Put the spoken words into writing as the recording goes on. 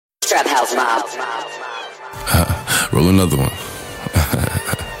Trap House Mob. Roll another one.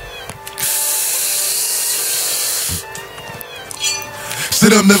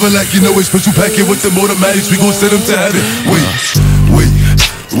 Sit up, never like you know it's special packet with them automatics. We gon' send them to heaven. Wait.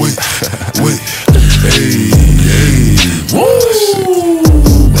 Hey. Woo!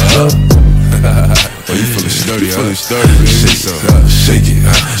 Oh, you feeling sturdy, huh? Shake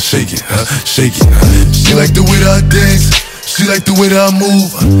it. She like the way that I dance. She like the way that I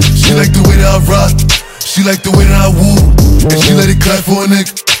move. She like the way that I rock. She like the way that I woo. And she let it clap for a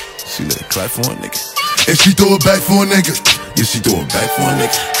nigga. And she throw it back for a nigga. Yeah, she throw it back for a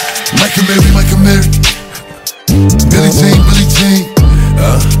nigga. Michael Mary. Billie Jean.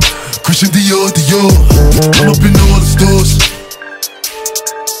 Christian Dior. I'm up in all the stores.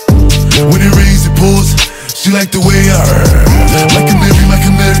 When it rains, it pours. She like the way I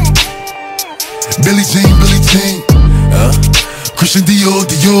Michael Mary. Billie Jean. Christian Dior.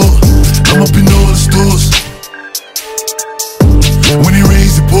 I'm up in all the stores. When it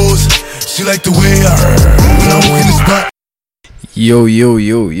rains, it pours. She like the way I when I walk in the spot. Yo,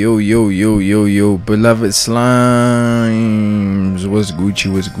 beloved slimes. What's Gucci?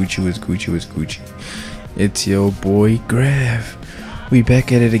 It's your boy Grav. We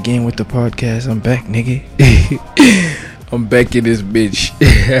back at it again with the podcast. I'm back, nigga. I'm back in this bitch.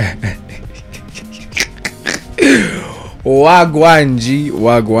 Wagwan, G.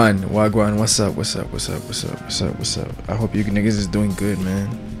 Wagwan. What's up? I hope you niggas is doing good, man.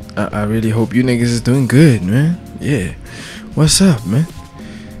 I really hope you niggas is doing good, man. Yeah. What's up, man?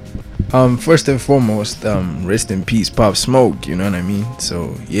 First and foremost, rest in peace, Pop Smoke, you know what I mean?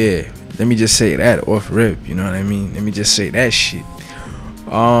 So, yeah, let me just say that off rip, you know what I mean? Let me just say that shit.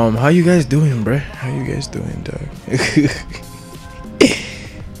 How you guys doing, bruh? How you guys doing, dog?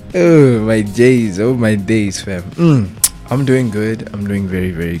 Oh, my days, fam. I'm doing good. I'm doing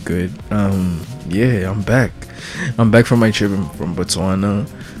very, very good. Yeah, I'm back. I'm back from my trip from Botswana.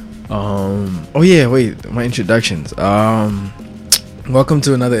 Oh yeah, wait, my introductions. Welcome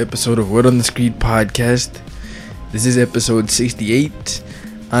to another episode of Word on the Street podcast. This is episode 68.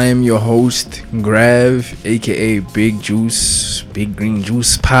 I am your host, Grav, aka Big Juice, Big Green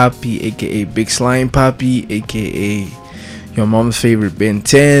Juice Poppy, aka Big Slime Poppy, aka your mom's favorite Ben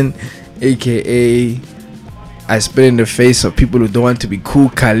 10, aka I spit in the face of people who don't want to be cool,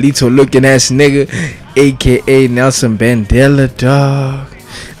 Carlito looking ass nigga, aka Nelson Mandela, dog.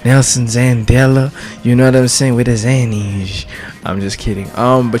 Nelson Zandela, you know what I'm saying, with a Xannies. I'm just kidding.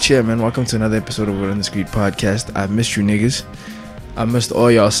 But yeah, man, welcome to another episode of Word on the Street podcast. I missed you niggas. I missed all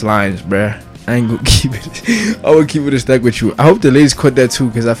y'all slimes, bruh. I ain't gonna keep it. I will keep it a stack with you. I hope the ladies caught that too,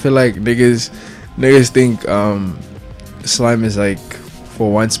 because I feel like niggas think slime is like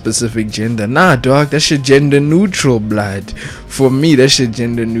for one specific gender. Nah, dog, that shit gender neutral, blood. For me, that shit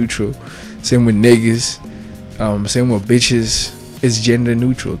gender neutral. Same with niggas. Same with bitches. It's gender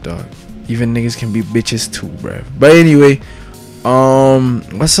neutral, dog. Even niggas can be bitches too, bruh. But anyway,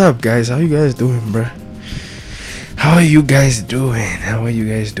 what's up, guys? How you guys doing, bruh? How are you guys doing,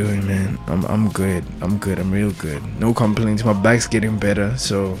 man? I'm good. I'm real good. No complaints. My back's getting better,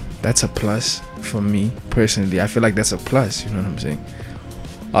 so that's a plus for me personally. I feel like that's a plus. You know what I'm saying?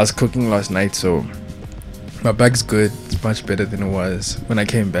 I was cooking last night, so my back's good. It's much better than it was when I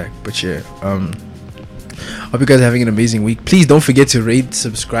came back. But yeah, hope you guys are having an amazing week. Please don't forget to rate,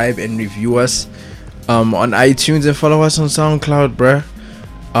 subscribe, and review us on iTunes and follow us on SoundCloud, bruh.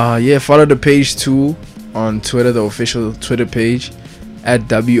 Yeah, follow the page too on Twitter, the official Twitter page at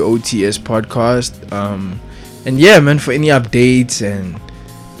WOTS Podcast. And yeah, man, for any updates and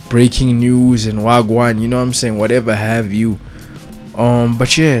breaking news and wagwan, you know what I'm saying, whatever have you.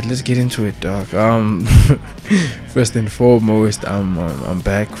 But yeah, let's get into it, dog. First and foremost, I'm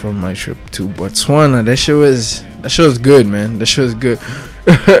back from my trip to Botswana. That shit was good, man. That shit was good.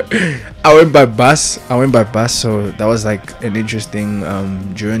 I went by bus, so that was like an interesting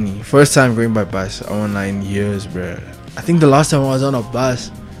journey. First time going by bus on 9 years, bruh. I think the last time I was on a bus,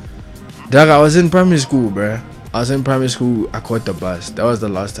 dog, I was in primary school, bruh. I caught the bus. That was the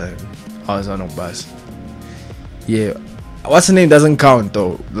last time I was on a bus. Yeah. What's the name doesn't count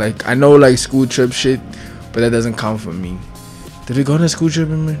though. Like, I know like school trip shit, but that doesn't count for me. Did we go on a school trip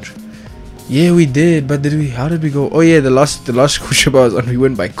in Mitch? Yeah, we did, but how did we go? Oh yeah, the last school trip I was on, we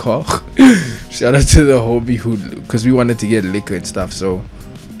went by car. Shout out to the homie because we wanted to get liquor and stuff, so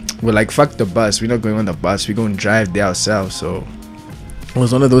we're like, fuck the bus, we're not going on the bus, we're going to drive there ourselves. So it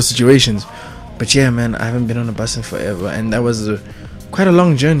was one of those situations. But yeah, man, I haven't been on a bus in forever, and that was quite a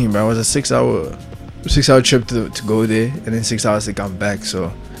long journey, bro. It was a 6-hour trip to go there, and then 6 hours to come back.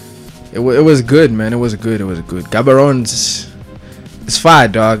 So it was good, man. It was good. Gaborone It's fire,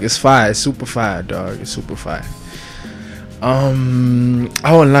 dog. It's fire. It's super fire, dog. It's super fire. I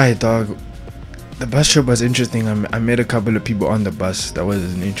won't lie, dog. The bus trip was interesting. I met a couple of people on the bus. That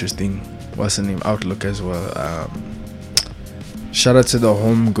was an interesting, what's her name, outlook as well. Shout out to the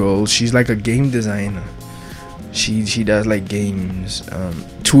home girl. She's like a game designer. She does like games.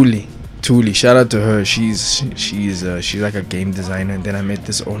 Thuli. Shout out to her. She's like a game designer. And then I met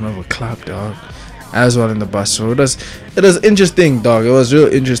this owner of a club, dog, as well in the bus. So it was interesting, dog. It was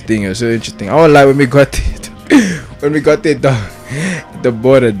real interesting. I won't lie, when we got there, dog, the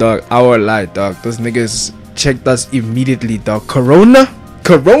border, dog, I won't lie, dog. Those niggas checked us immediately, dog. Corona.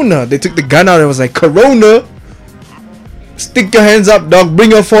 They took the gun out and was like, Corona. Stick your hands up, dog.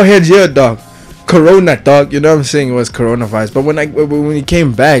 Bring your forehead here, dog. Corona, dog. You know what I'm saying? It was coronavirus. But when we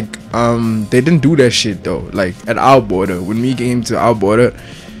came back, they didn't do that shit though. Like at our border, when we came to our border,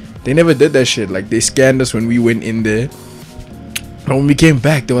 they never did that shit. Like they scanned us when we went in there. But when we came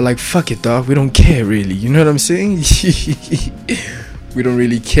back, they were like, fuck it, dog. We don't care really. You know what I'm saying? We don't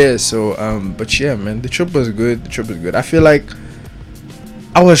really care. So but yeah, man, the trip was good. I feel like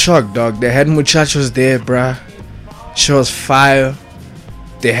I was shocked, dog. They had muchachos there, bruh. Shit was fire.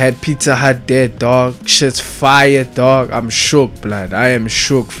 They had Pizza Hut there, dog. Shit's fire, dog. I'm shook, blood. I am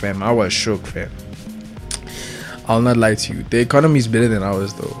shook, fam. I was shook, fam. I'll not lie to you. The economy is better than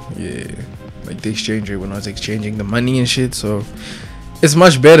ours, though. Yeah. Like the exchange rate when I was exchanging the money and shit. So it's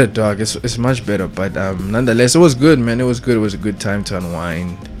much better, dog. It's much better. But nonetheless, it was good, man. It was good. It was a good time to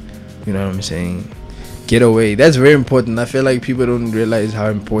unwind. You know what I'm saying? Get away. That's very important. I feel like people don't realize how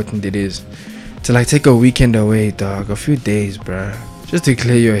important it is to like take a weekend away, dog. A few days, bruh. Just to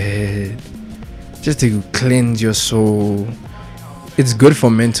clear your head. Just to cleanse your soul. It's good for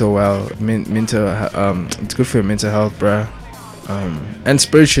it's good for your mental health, bruh. And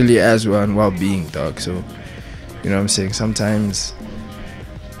spiritually as well, and well-being, dog. So, you know what I'm saying? Sometimes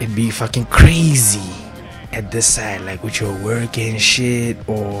it be fucking crazy at this side, like with your work and shit,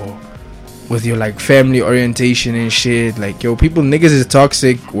 or with your like family orientation and shit. Like, yo, niggas is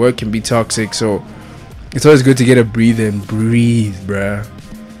toxic. Work can be toxic. So it's always good to get a breathe, bruh.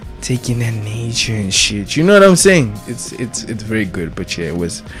 Taking that nature and shit. You know what I'm saying? It's very good. But yeah, it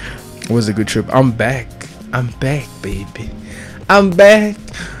was a good trip. I'm back, baby. I'm back.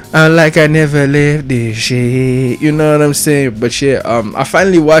 I'm like I never left this shit. You know what I'm saying? But yeah, I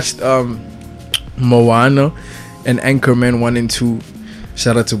finally watched Moana and Anchorman 1 and 2.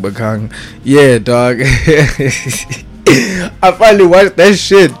 Shout out to Bakang. Yeah, dog. I finally watched that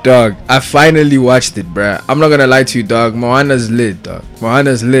shit, dog. I finally watched it, bruh. I'm not gonna lie to you, dog. Moana's lit, dog.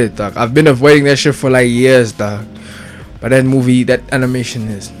 I've been avoiding that shit for like years, dog. But that movie, that animation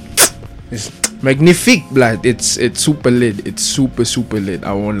is magnifique, blood. It's super lit. It's super lit.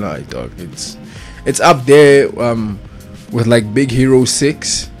 I won't lie, dog. It's up there with like Big Hero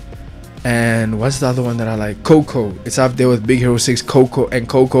 6. And what's the other one that I like? Coco. It's up there with Big Hero 6, Coco.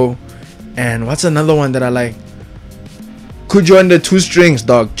 And what's another one that I like? Cujo and the Two Strings,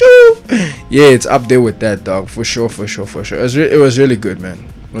 dog. Yeah, it's up there with that, dog. For sure. It was really good, man.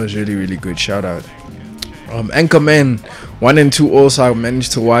 It was really good. Shout out. Anchorman 1 and 2 also I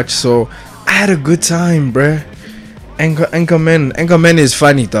managed to watch. So I had a good time, bruh. Anchorman is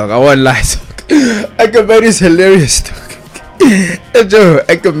funny, dog. I won't lie, dog. Anchorman is hilarious, dog. Yo,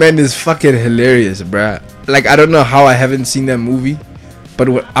 Anchorman is fucking hilarious, bruh. Like, I don't know how I haven't seen that movie, but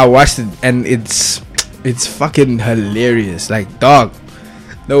I watched it and it's fucking hilarious. Like, dog,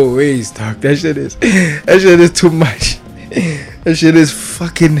 no ways, dog. That shit is too much. That shit is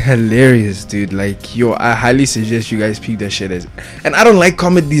fucking hilarious, dude. Like, yo, I highly suggest you guys peep that shit as. And I don't like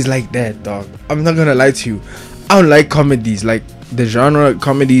comedies like that, dog. I'm not gonna lie to you. I don't like comedies like the genre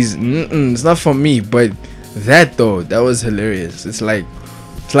comedies. It's not for me. But that though, that was hilarious. It's like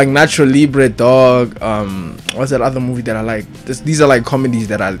Nacho Libre, dog. What's that other movie that I like? These are like comedies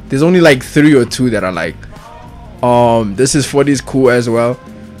that there's only like 3 or 2 that I like. This is 40's cool as well.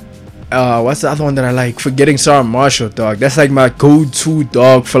 What's the other one that I like? Forgetting Sarah Marshall, dog. That's like my go-to,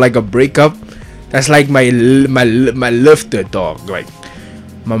 dog, for like a breakup. That's like my lifter, dog. Like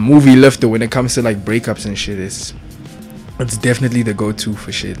my movie lifter when it comes to like breakups and shit. It's definitely the go-to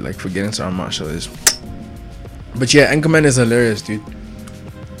for shit. Like Forgetting Sarah Marshall is. But yeah, Anchorman is hilarious, dude.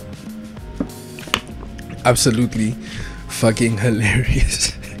 Absolutely fucking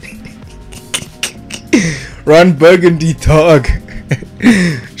hilarious. Ron Burgundy, dog.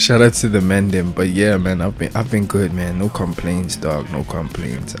 Shout out to the men them. But yeah, man, I've been good, man. No complaints, dog. No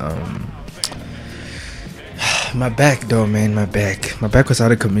complaints. My back though, man. My back was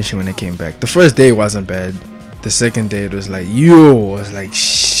out of commission when I came back. The first day wasn't bad. The second day it was like,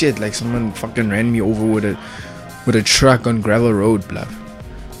 shit, like someone fucking ran me over with with a truck on gravel road,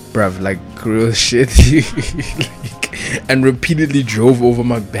 bruv, like real shit. Like, and repeatedly drove over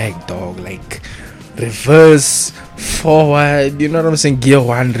my back, dog. Like reverse, forward, you know what I'm saying? Gear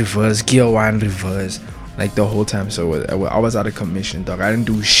 1, reverse, gear 1, reverse, like the whole time. So I was out of commission, dog. I didn't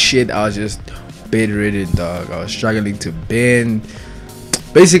do shit. I was just bedridden, dog. I was struggling to bend.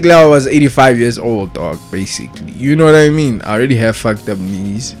 Basically, I was 85 years old, dog. Basically, you know what I mean? I already have fucked up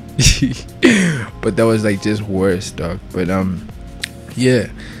knees, but that was like just worse, dog. But yeah.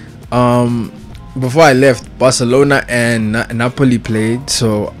 Before I left, Barcelona and Napoli played,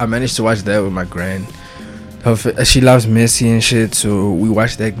 so I managed to watch that with my gran. She loves Messi and shit, so we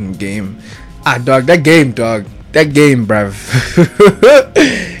watched that game. Dog, that game, bruv.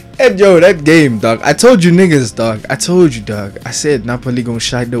 Hey, yo, that game, dog. I told you niggas, dog. I said Napoli gonna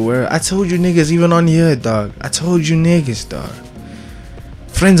shine the world. I told you niggas, even on here, dog. I told you niggas, dog.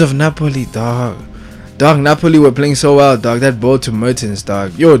 Friends of Napoli, dog. Dog, Napoli were playing so well, dog. That ball to Mertens,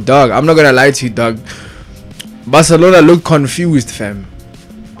 dog. Yo, dog, I'm not gonna lie to you, dog. Barcelona looked confused, fam.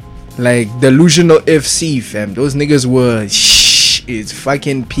 Like delusional FC, fam. Those niggas were it's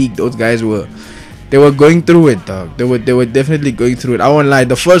fucking peak. Those guys were, they were going through it, dog. They were definitely going through it. I won't lie.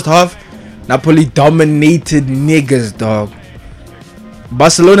 The first half, Napoli dominated niggas, dog.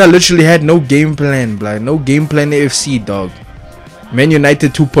 Barcelona literally had no game plan, like no game plan FC, dog. Man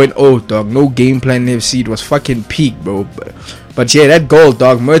United 2.0, dog. No game plan FC. It was fucking peak, bro. But yeah, that goal,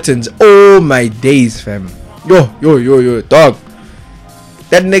 dog. Mertens. Oh my days, fam. Yo, dog.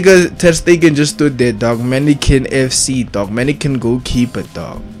 That nigga Ter Stegen just stood there, dog. Mannequin FC, dog. Mannequin goalkeeper,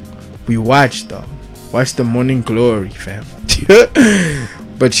 dog. We watched, dog. Watch the morning glory, fam.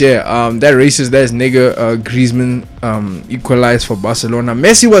 But yeah, that racist ass nigga Griezmann equalized for Barcelona.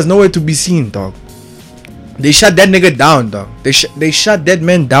 Messi was nowhere to be seen, dog. They shut that nigga down, dog. They shut that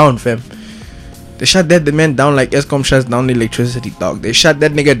man down, fam. They shut that man down like Eskom shuts down electricity, dog. They shut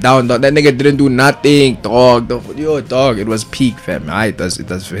that nigga down, dog. That nigga didn't do nothing, dog. Yo, dog, it was peak, fam. It does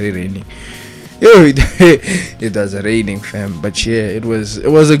very raining. Yo, it does raining, fam. But yeah, it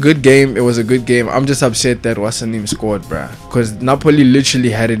was a good game. It was a good game. I'm just upset that Wassanim scored, bruh. Because Napoli literally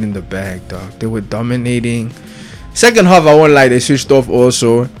had it in the bag, dog. They were dominating. Second half, I won't lie, they switched off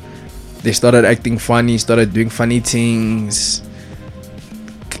also. They started acting funny, started doing funny things.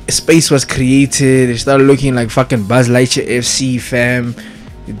 Space was created. They started looking like fucking Buzz Lightyear FC, fam.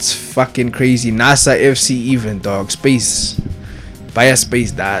 It's fucking crazy. NASA FC even, dog. Space. Via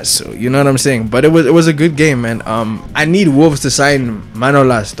space that. So you know what I'm saying. But it was a good game, man. I need Wolves to sign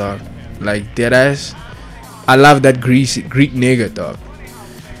Manolas, dog. Like deadass. I love that Greek nigga, dog.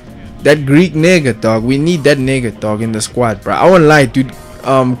 That Greek nigga, dog. We need that nigga, dog, in the squad, bro. I won't lie, dude.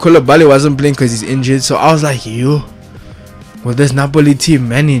 Koulibaly wasn't playing because he's injured, so I was like, yo, will this Napoli team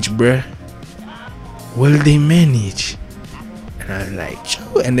manage, bruh? Will they manage? And I was like,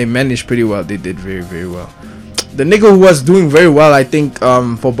 yo. And they managed pretty well. They did very, very well. The nigga who was doing very well, I think,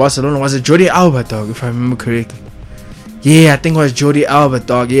 for Barcelona was it Jordi Alba, dog, if I remember correctly. Yeah, I think it was Jordi Alba,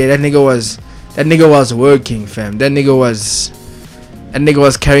 dog. Yeah, that nigga was working, fam. That nigga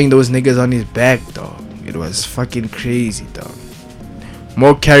was carrying those niggas on his back, dog. It was fucking crazy, dog.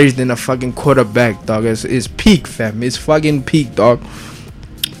 More carries than a fucking quarterback, dog. It's peak, fam. It's fucking peak, dog.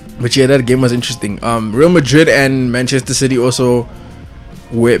 But yeah, that game was interesting. Real Madrid and Manchester City also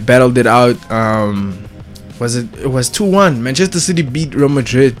battled it out. It was 2-1. Manchester City beat Real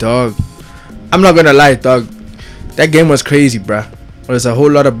Madrid, dog. I'm not gonna lie, dog. That game was crazy, bruh. There was a whole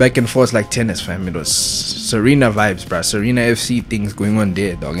lot of back and forth like tennis, fam. It was Serena vibes, bruh. Serena FC things going on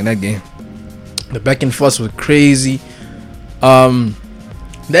there, dog, in that game. The back and forth was crazy.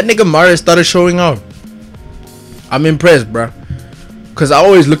 That nigga Mahrez started showing out. I'm impressed, bruh. Cause I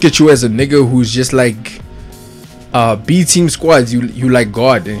always look at you as a nigga who's just like B team squads. You like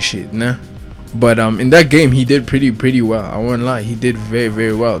God and shit, nah. But in that game he did pretty well. I won't lie, he did very,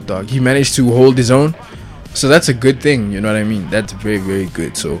 very well, dog. He managed to hold his own, so that's a good thing. You know what I mean? That's very, very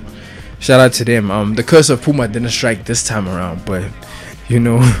good. So shout out to them. The curse of Puma didn't strike this time around, but you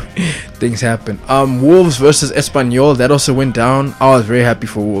know, things happen. Wolves versus Espanyol, that also went down. I was very happy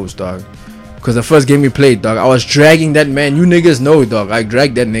for Wolves, dog, because the first game we played, dog, I was dragging that man. You niggas know, dog. I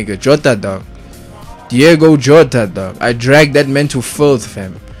dragged that nigga Jota, dog. Diego Jota, dog. I dragged that man to filth,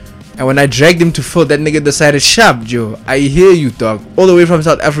 fam. And when I dragged him to filth, that nigga decided, sharp, Joe, I hear you, dog. All the way from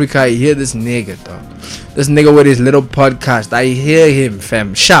South Africa, I hear this nigga, dog. This nigga with his little podcast, I hear him,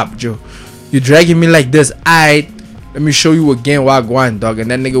 fam. Sharp, Joe. You dragging me like this, aight. Let me show you again, Wagwan, dog. And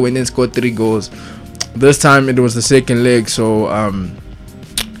that nigga went in and scored 3 goals. This time it was the second leg, so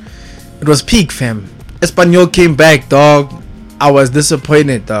it was peak, fam. Espanyol came back, dog. I was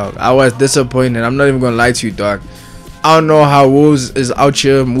disappointed, dog. I was disappointed. I'm not even gonna lie to you, dog. I don't know how Wolves is out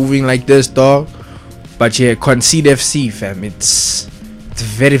here moving like this, dog. But yeah, concede FC, fam. It's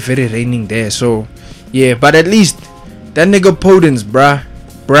very, very raining there. So yeah, but at least that nigga Podence, bruh.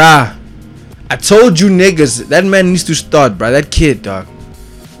 I told you niggas, that man needs to start, bruh. That kid, dog.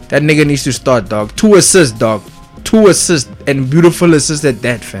 That nigga needs to start, dog. 2 assists, dog. 2 assists and beautiful assists at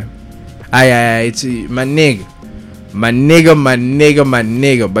that, fam. It's my nigga. My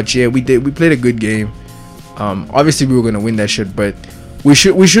nigga. But yeah, we played a good game. Obviously we were gonna win that shit, but we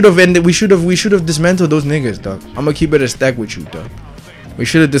should have dismantled those niggas, dog. I'm gonna keep it a stack with you, dog. We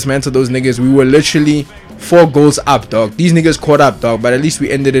should have dismantled those niggas. We were literally 4 goals up, dog. These niggas caught up, dog. But at least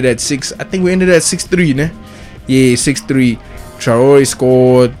we ended it at 6. I think we ended at 6-3, ne? Yeah, 6-3. Traore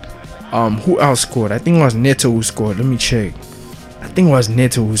scored. Who else scored? I think it was Neto who scored. Let me check. I think it was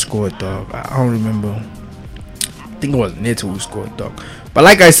Neto who scored, dog. I don't remember. I think it was Neto who scored, dog. But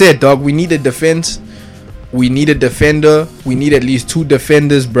like I said, dog, we need a defense. We need a defender. We need at least 2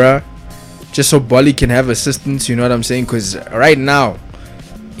 defenders, bruh. Just so Bolly can have assistance, you know what I'm saying? Because right now,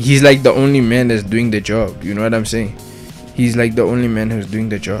 he's like the only man that's doing the job. You know what I'm saying? He's like the only man who's doing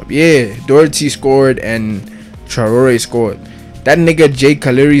the job. Yeah, Doherty scored and Traore scored. That nigga Jay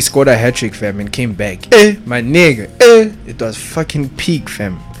Caleri scored a hat-trick, fam, and came back. My nigga. It was fucking peak,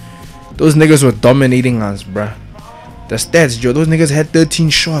 fam. Those niggas were dominating us, bruh. The stats, Joe. Those niggas had 13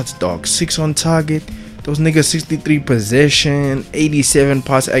 shots, dog. 6 on target. Those niggas 63 possession, 87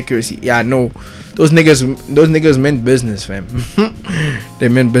 pass accuracy. Yeah, I know. Those niggas meant business, fam. They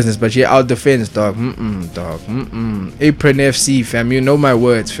meant business. But yeah, out defense, dog. Dog. Apron FC, fam. You know my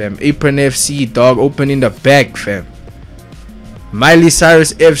words, fam. Apron FC, dog. Open in the back, fam. Miley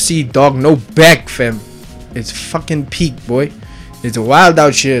Cyrus FC, dog. No back, fam. It's fucking peak, boy. It's wild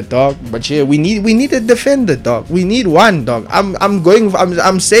out here, dog. But yeah, we need a defender, dog. We need one, dog.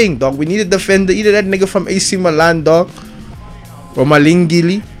 I'm saying, dog, we need a defender. Either that nigga from AC Milan, dog, or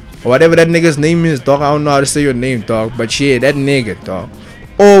Malingili, or whatever that nigga's name is, dog. I don't know how to say your name, dog. But yeah, that nigga, dog.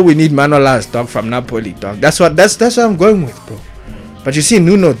 Or we need Manolas, dog, from Napoli, dog. That's what I'm going with, bro. But you see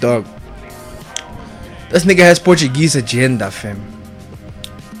Nuno, dog. This nigga has Portuguese agenda, fam.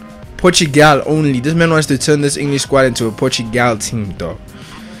 Portugal only. This man wants to turn this English squad into a Portugal team, dog.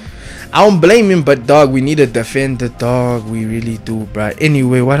 I don't blame him, but dog, we need a defender, dog. We really do, bruh.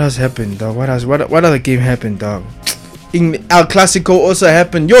 Anyway, what else happened, dog? What other game happened, dog? El Clasico also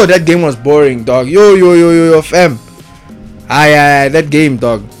happened. Yo, that game was boring, dog. Yo, fam. That game,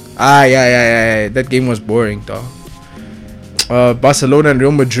 dog. That game was boring, dog. Barcelona and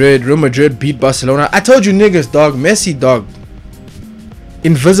Real Madrid. Real Madrid beat Barcelona. I told you niggas, dog. Messi, dog.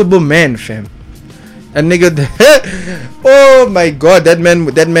 Invisible man, fam. That nigga. Oh my god, that man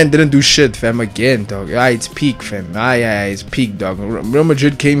didn't do shit, fam. Again, dog. It's peak, fam. It's peak, dog. Real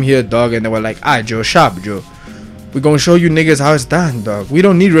Madrid came here, dog, and they were like, Joe, sharp, Joe. We gonna show you niggas how it's done, dog. We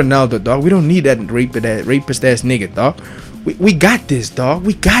don't need Ronaldo, dog. We don't need that rapist ass nigga, dog. We got this, dog.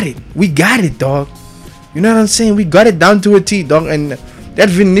 We got it, dog. You know what I'm saying? We got it down to a T, dog. And that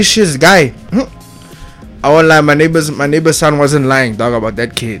Vinicius guy, I won't lie, my neighbor's son wasn't lying, dog, about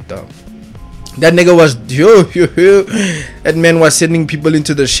that kid, dog. That nigga was that man was sending people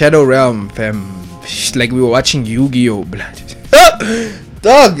into the shadow realm, fam. Like we were watching Yu-Gi-Oh, blood.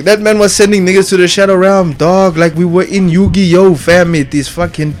 Dog, that man was sending niggas to the shadow realm, dog. Like we were in Yu-Gi-Oh, fam. It is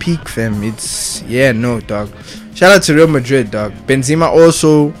fucking peak, fam. It's no, dog. Shout out to Real Madrid, dog. Benzema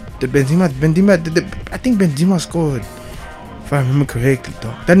also. I think Benzema scored, if I remember correctly,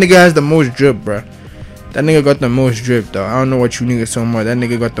 dog. That nigga has the most drip, bruh. That nigga got the most drip, dog. I don't know what you niggas talking about. That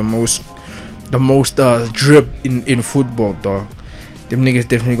nigga got the most drip in football, dog. Them niggas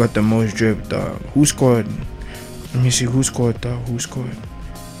definitely got the most drip, dog. Who scored? Let me see who scored, dog. Who scored?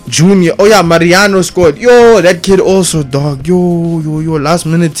 Junior. Oh yeah, Mariano scored. Yo, that kid also, dog. Yo, last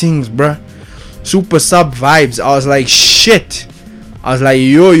minute things, bruh. Super sub vibes. I was like, shit. I was like,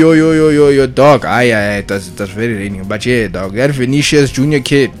 yo, dog. That's very raining. But yeah, dog. That Vinicius Junior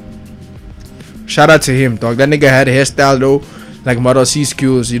kid. Shout out to him, dog. That nigga had a hairstyle though, like Model C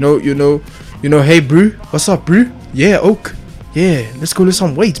skills. You know. Hey, bro, what's up, bro? Yeah, Oak. Yeah, let's go lift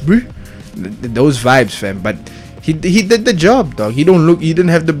some weights, bro. Those vibes, fam. But he did the job, dog. He didn't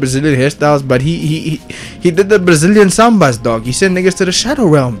have the Brazilian hairstyles, but he did the Brazilian sambas, dog. He sent niggas to the shadow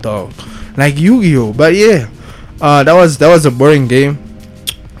realm, dog, like Yu-Gi-Oh. But yeah, that was a boring game.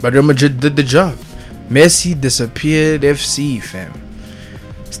 But Real Madrid did the job. Messi disappeared FC, fam.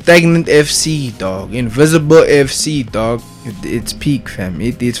 Stagnant FC, dog. Invisible FC, dog. It's peak, fam.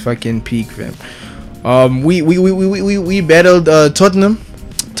 It's fucking peak, fam. We battled Tottenham.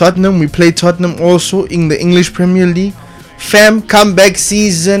 We played Tottenham also in the English Premier League. Fam, comeback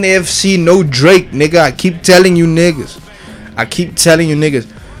season FC, no Drake, nigga. I keep telling you niggas.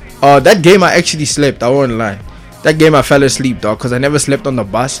 That game I actually slept, I won't lie. That game I fell asleep, dog, because I never slept on the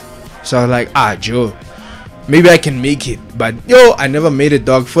bus. So I was like, Joe, maybe I can make it. But yo, I never made it,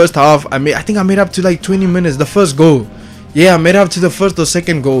 dog. First half, I think I made up to like 20 minutes. The first goal. Yeah, I made up to the first or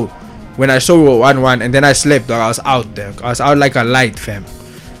second goal. When I saw we were 1-1, and then I slept, dog. I was out there. I was out like a light, fam.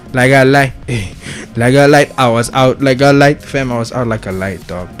 Like a light. I was out like a light, fam. I was out like a light,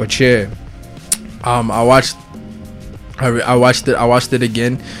 dog. But yeah, I watched it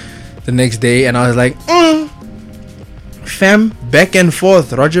again the next day, and I was like, fam, back and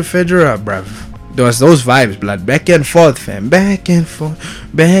forth, Roger Federer, bruv. There was those vibes, blood. Back and forth, fam. Back and forth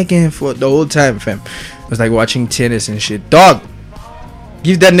the whole time, fam. It was like watching tennis and shit, dog.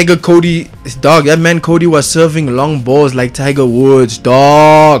 Give that nigga Cody, dog. That man Cody was serving long balls like Tiger Woods,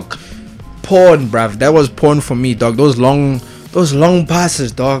 dog. Porn, bruv. That was porn for me, dog. Those long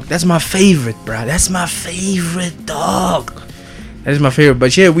passes, dog. That's my favorite, bruh. That's my favorite, dog. That is my favorite.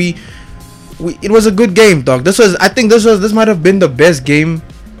 But yeah, it was a good game, dog. This might have been the best game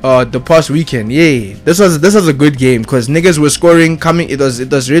the past weekend. Yeah, this was a good game because niggas were scoring, coming. It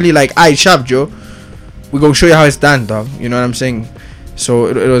was really like, aight, sharp, Joe. We gonna show you how it's done, dog. You know what I'm saying? So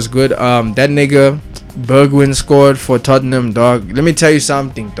it was good. That nigga Bergwijn scored for Tottenham, dog. Let me tell you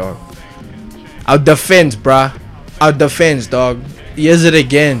something, dog. Our defense, bruh. Our defense, dog. Here's it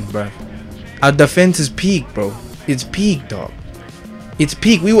again, bruh. Our defense is peak, bro. It's peak, dog. It's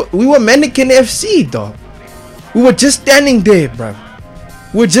peak. We were Mannequin FC, dog. We were just standing there, bruh.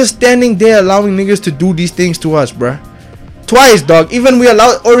 We're just standing there allowing niggas to do these things to us, bruh. Twice, dog. Even we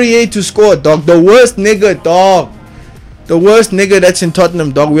allowed Aurier to score, dog. The worst nigga, dog. The worst nigga that's in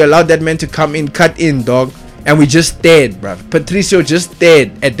Tottenham, dog. We allowed that man to come in, cut in, dog. And we just stared, bruv. Patricio just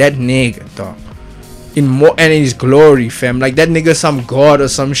stared at that nigga, dog. In his glory, fam. Like that nigga some god or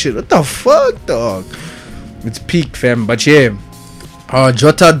some shit. What the fuck, dog? It's peak, fam. But yeah,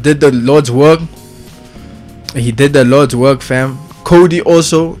 Jota did the Lord's work. He did the Lord's work, fam. Doherty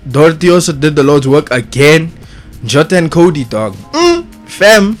also did the Lord's work again. Jota and Cody, dog.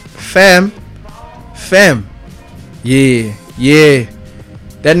 Fam. Yeah.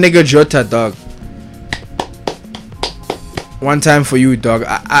 That nigga Jota, dog. One time for you, dog.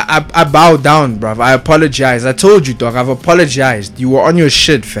 I bow down, bruv. I apologize. I told you, dog. I've apologized. You were on your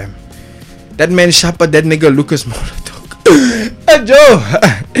shit, fam. That man shappa that nigga Lucas Moura, dog. Joe.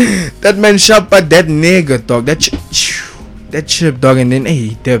 That man shappa that nigga, dog. That chip, dog. And then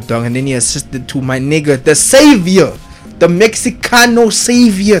he dipped, dog. And then he assisted to my nigga, the savior, the Mexicano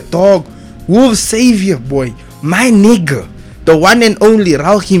savior, dog. Wolf savior, boy. My nigga, the one and only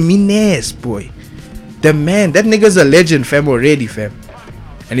Raul Jimenez, boy. The man, that nigga's a legend, fam, already, fam.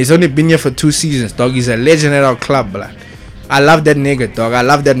 And he's only been here for 2 seasons, dog. He's a legend at our club, blood. I love that nigga, dog. I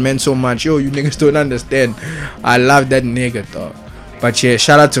love that man so much. Yo, you niggas don't understand. I love that nigga, dog. But yeah,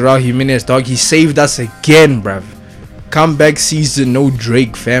 shout out to Raul Jimenez, dog. He saved us again, bruv. Comeback season, no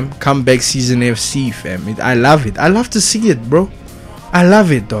Drake, fam. Comeback season FC, fam. I love it. I love to see it, bro. I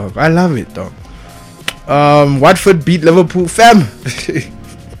love it, dog. Watford beat Liverpool, fam.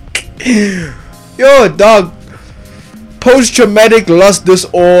 Yo, dog. Post-traumatic loss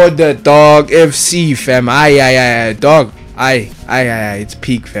disorder, dog. FC, fam. Aye, dog. Aye. It's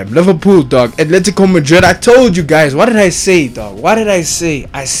peak, fam. Liverpool, dog. Atletico Madrid. I told you guys. What did I say, dog? What did I say?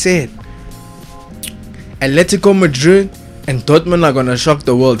 I said Atletico Madrid and Dortmund are gonna shock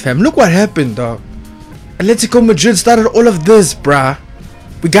the world, fam. Look what happened, dog. Atletico Madrid started all of this, bruh.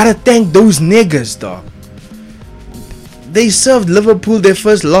 We gotta thank those niggas, dog. They served Liverpool their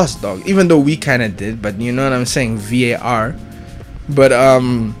first loss, dog. Even though we kind of did, but you know what I'm saying, VAR. But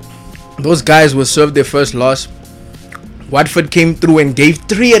those guys were served their first loss. Watford came through and gave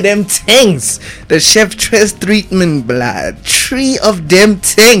 3 of them tanks the chef Tress treatment, blood. 3 of them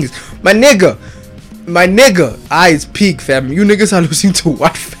tanks, my nigga. It's peak, fam. You niggas are losing to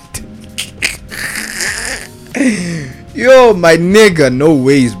Watford. Yo, my nigga, no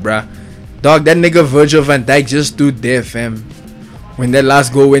ways, bruh. Dog, that nigga Virgil van Dijk just stood there, fam. When that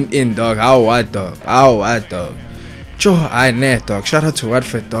last goal went in, dog. How what, dog? Joe, I nah, dog. Shout out to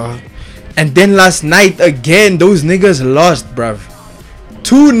Watford, dog. And then last night again, those niggas lost, bruv.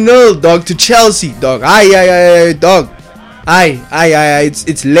 2-0, dog, to Chelsea, dog. Aye, dog. Aye.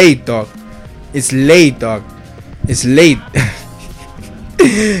 It's late, dog. It's late.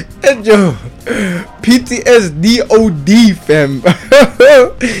 Joe, PTSD OD, fam.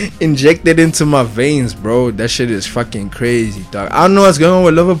 Injected into my veins, bro. That shit is fucking crazy, dog. I don't know what's going on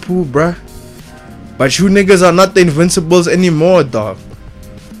with Liverpool, bruh. But you niggas are not the Invincibles anymore, dog.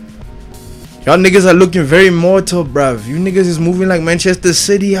 Y'all niggas are looking very mortal, bruv. You niggas is moving like Manchester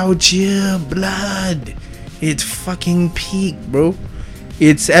City out here, blood. It's fucking peak, bro.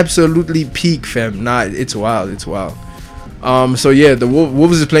 It's absolutely peak, fam. Nah, it's wild. It's wild. So yeah, the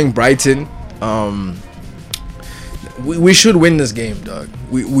Wolves is playing Brighton. We should win this game, dog.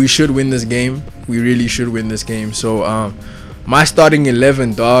 We should win this game. We really should win this game. So my starting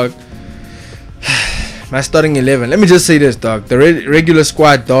 11, dog. My starting 11. Let me just say this, dog. The regular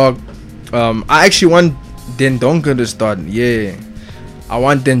squad, dog. I actually want Dendoncker to start. Yeah, I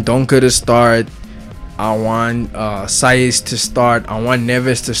want Dendoncker to start. I want Saïss to start. I want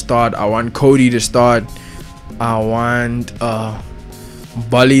Neves to start. I want Cody to start. I want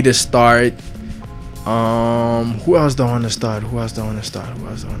Bully to start. Who else do I want to start?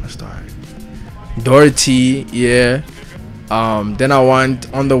 Doherty, yeah. Then I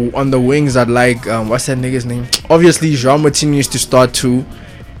want on the wings. I'd like what's that nigga's name? Obviously, Jean Martin needs to start too.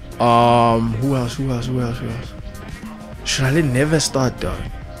 Who else? Should I let Neves start, dog?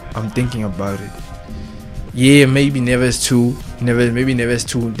 I'm thinking about it. Yeah, maybe Neves too. Maybe Neves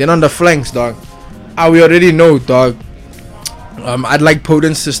too. Then on the flanks, dog. We already know, dog. I'd like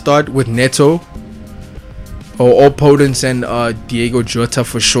Podence to start with Neto. Or Podence and Diego Jota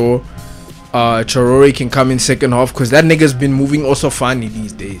for sure. Traore can come in second half because that nigga's been moving also funny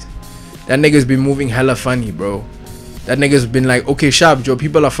these days. That nigga's been moving hella funny, bro. That nigga's been like, okay, sharp, Joe,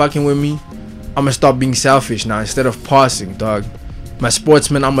 people are fucking with me. I'ma stop being selfish now instead of passing, dog. My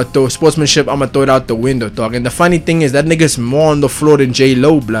sportsmanship, I'ma throw it out the window, dog. And the funny thing is that nigga's more on the floor than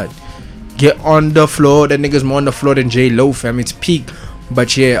J-Lo, blood. Get on the floor. That nigga's more on the floor than J-Lo, fam. It's peak.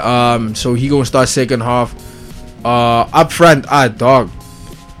 But yeah, so he gonna start second half. Up front, dog.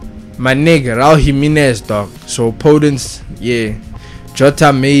 My nigga, Raul Jimenez, dog. So Podence, yeah.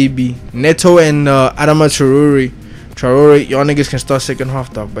 Jota maybe. Neto and Adama Traore, y'all niggas can start second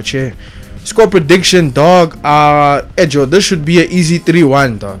half, dog. But yeah. Score prediction, dog. Joe, this should be an easy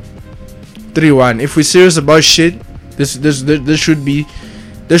 3-1, dog. 3-1. If we're serious about shit, this should be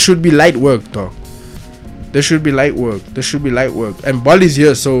light work, dog. This should be light work. And Bali's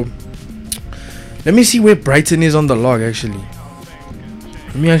here, so let me see where Brighton is on the log, actually.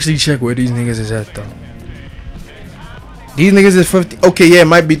 Let me actually check where these niggas is at, though. These niggas is 50. Okay, yeah, it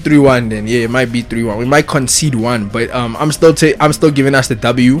might be 3-1 then. Yeah, it might be 3-1. We might concede one, but I'm still giving us the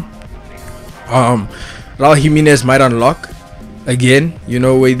W. Raul Jimenez might unlock again. You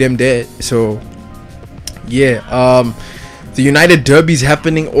know, with them there. So yeah. The United Derby's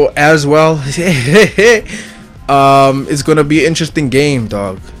happening as well. It's gonna be an interesting game,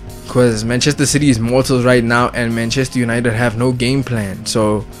 dog. Because Manchester City is mortals right now, and Manchester United have no game plan.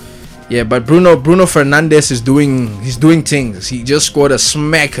 So yeah, but Bruno Fernandes is doing things. He just scored a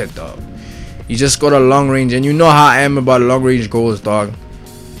smacker, dog. He just scored a long range, and you know how I am about long range goals, dog.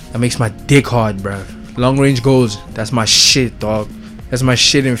 That makes my dick hard, bruv. Long range goals, that's my shit, dog. That's my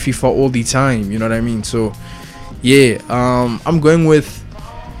shit in FIFA all the time. You know what I mean? So yeah, I'm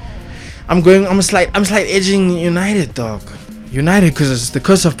slight edging United, dog. United, because it's the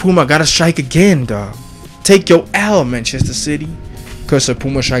curse of Puma. Gotta strike again, dog. Take your L, Manchester City. Curse of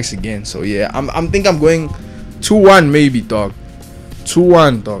Puma strikes again. So yeah, I'm going 2-1 maybe, dog.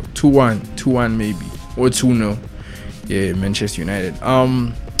 2-1, dog. 2-1 maybe, or 2-0. Yeah, Manchester United.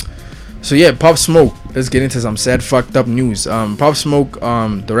 So yeah, Pop Smoke. Let's get into some sad, fucked up news. Pop Smoke,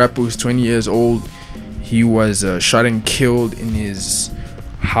 the rapper who's 20 years old. He was shot and killed in his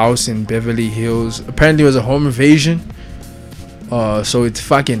house in Beverly Hills. Apparently, it was a home invasion. So it's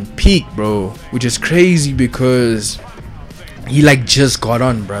fucking peak, bro. Which is crazy because he like just got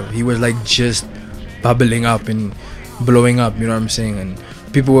on, bro. He was like just bubbling up and blowing up. You know what I'm saying? And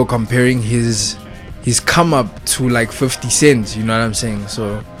people were comparing his come up to like 50 Cent. You know what I'm saying?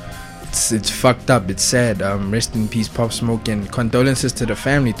 So it's fucked up. It's sad. Rest in peace, Pop Smoke, and condolences to the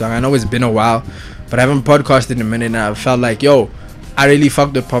family, dog. I know it's been a while, but I haven't podcasted in a minute now. I felt like, yo, I really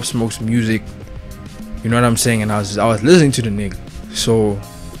fucked with Pop Smoke's music. You know what I'm saying? And I was listening to the nigga. So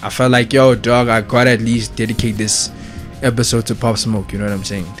I felt like, yo, dog, I gotta at least dedicate this episode to Pop Smoke. You know what I'm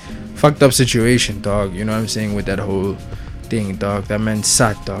saying? Fucked up situation, dog. You know what I'm saying? With that whole thing, dog. That man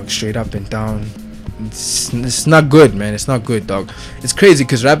sat, dog, straight up and down. It's not good, man. It's not good, dog. It's crazy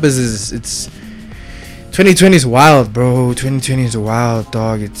because rappers it's 2020 is wild, bro. 2020 is wild,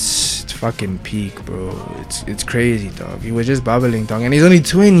 dog. It's fucking peak, bro. It's crazy, dog. He was just bubbling, dog, and he's only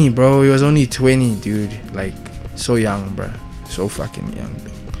 20, bro. He was only 20, dude. Like, so young, bro. So fucking young,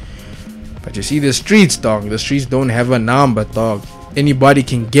 dog. But you see the streets, dog. The streets don't have a number, dog. Anybody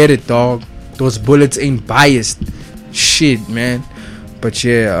can get it, dog. Those bullets ain't biased. Shit, man. But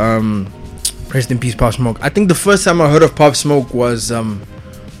yeah, rest in peace, Pop Smoke. I think the first time I heard of Pop Smoke was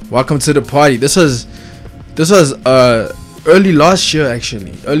Welcome to the Party. This was early last year,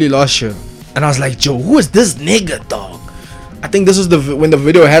 actually. Early last year. And I was like, Joe, who is this nigga, dog? I think this was when the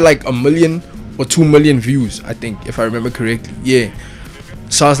video had like 1 million or 2 million views, I think, if I remember correctly. Yeah.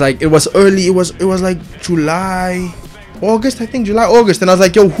 So I was like, it was early. It was like August, I think. August. And I was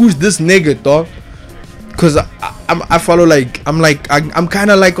like, yo, who's this nigga, dog? Cause I follow I'm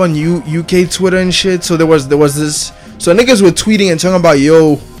kind of like on UK Twitter and shit. So there was this. So niggas were tweeting and talking about,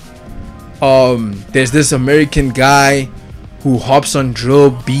 yo, there's this American guy who hops on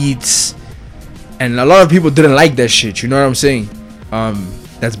drill beats, and a lot of people didn't like that shit. You know what I'm saying?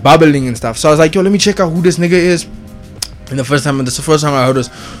 That's bubbling and stuff. So I was like, yo, let me check out who this nigga is. And this is the first time I heard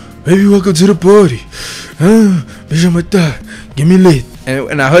this. Baby, welcome to the party. Give me lit.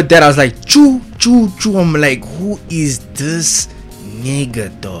 And I heard that, I was like, choo. I'm like, who is this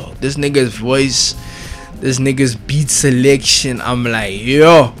nigga, dog? This nigga's voice, this nigga's beat selection. I'm like,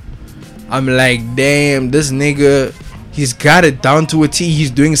 damn, this nigga, he's got it down to a T.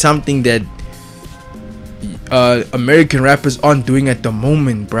 He's doing something that American rappers aren't doing at the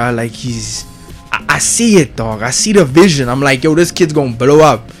moment, bruh. Like, I see it, dog. I see the vision. I'm like, yo, this kid's gonna blow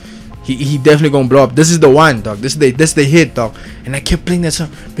up. He definitely gonna blow up. This is the one, dog. This is the hit, dog. And I kept playing that song.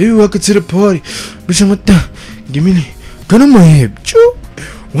 Baby, welcome to the party. Bitch, I'm give me the gun on my hip. Choo.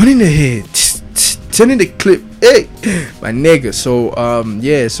 One in the head. Turn in the clip. Hey, my nigga. So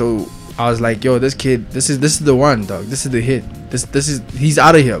yeah. So I was like, yo, this kid. This is the one, dog. This is the hit. He's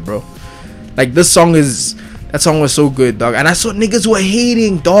out of here, bro. Like, that song was so good, dog. And I saw niggas were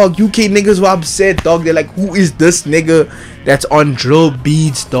hating, dog. UK niggas were upset, dog. They're like, who is this nigga that's on drill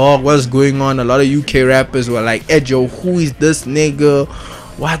beats, dog? What's going on? A lot of UK rappers were like, Joe, who is this nigga?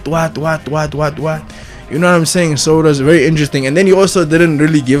 What? You know what I'm saying? So it was very interesting. And then he also didn't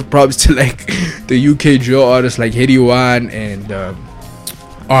really give props to like the UK drill artists like Heady One and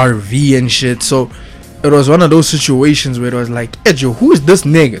RV and shit. So it was one of those situations where it was like, Joe, who is this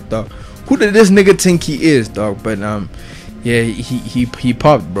nigga, dog? Who did this nigga think he is, dog? But yeah, he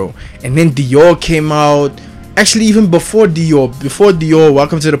popped, bro. And then Dior came out. Actually, even before Dior,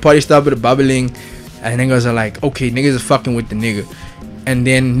 welcome to the party, start with the bubbling. And niggas are like, okay, niggas are fucking with the nigga. And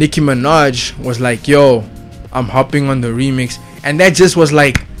then Nicki Minaj was like, yo, I'm hopping on the remix. And that just was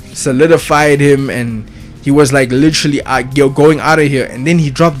like solidified him, and he was like literally going out of here. And then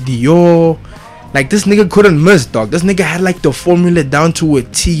he dropped Dior. Like, this nigga couldn't miss, dog. This nigga had like the formula down to a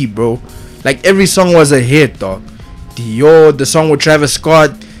T, bro. Like, every song was a hit, dog. Dior, the song with Travis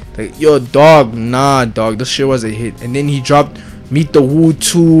Scott, like, yo, dog, nah, dog, this shit was a hit. And then he dropped Meet the Woo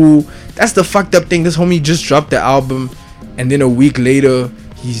 2. That's the fucked up thing. This homie just dropped the album, and then a week later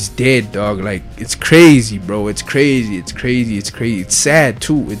he's dead, dog. Like, it's crazy, bro. It's crazy. It's sad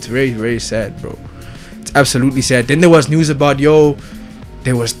too. It's very, very sad, bro. It's absolutely sad. Then there was news about, yo,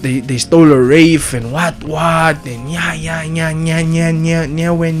 they stole a rave and what and what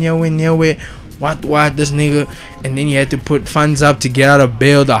this nigga. And then he had to put funds up to get out of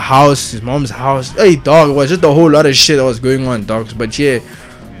bail, the house, his mom's house. Hey, dog, it was just a whole lot of shit that was going on, dogs. But yeah,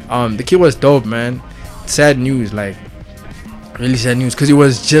 the kid was dope, man. Sad news, like really sad news, because he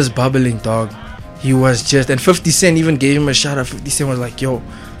was just bubbling, dog. He was just, and 50 Cent even gave him a shout out. 50 Cent was like, yo, you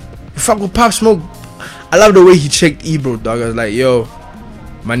fuck with Pop Smoke. I love the way he checked Ebro, dog. I was like, yo,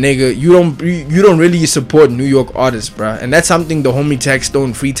 my nigga, you don't really support New York artists, bruh. And that's something the homie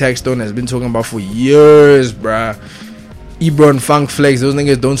Taxstone, Free Taxstone, has been talking about for years, bruh. Ebro and Funk Flex, those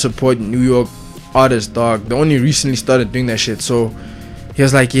niggas don't support New York artists, dog. They only recently started doing that shit. So he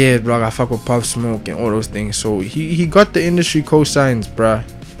was like, yeah, bro, I fuck with Pop Smoke and all those things. So he got the industry cosigns, bruh.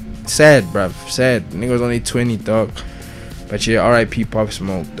 Sad, bruh. Sad. Nigga was only 20, dog. But yeah, R.I.P. Pop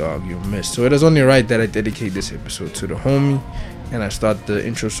Smoke, dog. You missed. So it is only right that I dedicate this episode to the homie. And I start the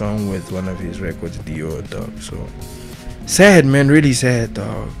intro song with one of his records, Dior, dog. So sad, man. Really sad,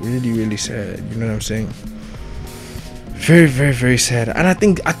 dog. Really, really sad. You know what I'm saying? Very, very, very sad. And I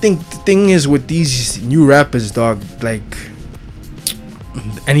think the thing is with these new rappers, dog, like,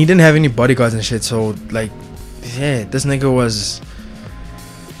 and he didn't have any bodyguards and shit. So like, yeah, this nigga was.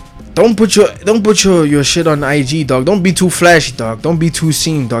 Don't put your shit on IG, dog. Don't be too flashy, dog. Don't be too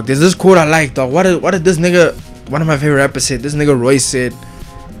seen, dog. There's this quote I like, dog. What did this nigga? One of my favorite rappers said, this nigga Royce said,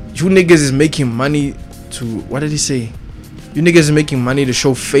 you niggas is making money to, what did he say? You niggas is making money to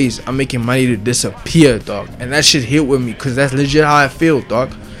show face. I'm making money to disappear, dog. And that shit hit with me, because that's legit how I feel,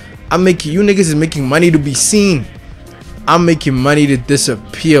 dog. You niggas is making money to be seen. I'm making money to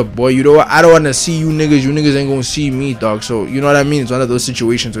disappear, boy. You know what? I don't want to see you niggas. You niggas ain't gonna see me, dog. So, you know what I mean? It's one of those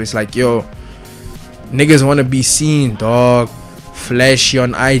situations where it's like, yo, niggas want to be seen, dog. flashy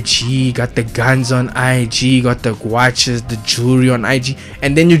on IG, got the guns on IG, got the watches, the jewelry on IG,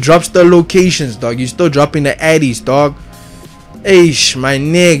 and then you drop the locations, dog. You still dropping the addies, dog. Aish, my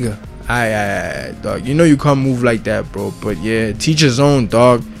nigga. Aye, dog. You know you can't move like that, bro. But yeah, teach his own,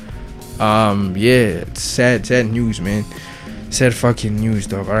 dog. Yeah, it's sad news, man. Sad fucking news,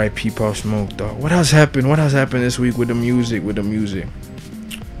 dog. R.I.P. Pop Smoke, dog. What else happened? What else happened this week with the music?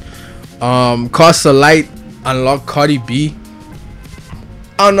 Costa Light unlocked Cardi B.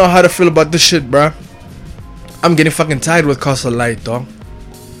 I don't know how to feel about this shit, bruh. I'm getting fucking tired with Costa Light, dog.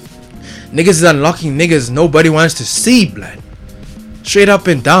 Niggas is unlocking niggas nobody wants to see, blood. Straight up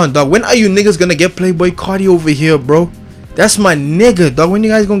and down, dog. When are you niggas gonna get Playboy Cardi over here, bro? That's my nigga, dog. When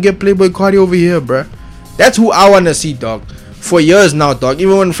you guys gonna get Playboy Cardi over here, bruh? That's who I wanna see, dog. For years now, dog.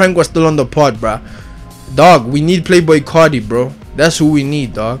 Even when Frank was still on the pod, bruh. Dog, we need Playboy Cardi, bro. That's who we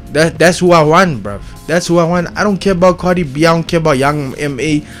need, dog. That's who I want, bruv. That's who I want. I don't care about Cardi B. I don't care about Young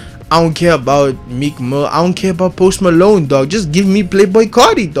M.A. I don't care about Meek Mill. I don't care about Post Malone, dog. Just give me Playboy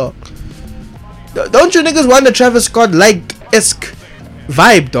Cardi, dog. Don't you niggas want the Travis Scott-like-esque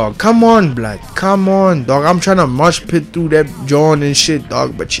vibe, dog? Come on, blood. Come on, dog. I'm trying to mosh pit through that John and shit,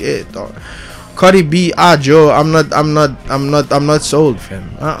 dog. But shit, dog. Cardi B, Joe. I'm not sold,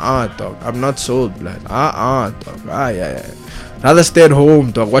 fam. Dog. I'm not sold, blood. Dog. Yeah. Rather stay at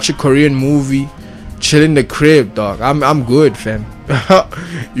home, dog. Watch a Korean movie. Chill in the crib, dog. I'm good, fam.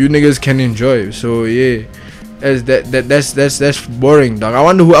 You niggas can enjoy. So yeah. That's boring, dog. I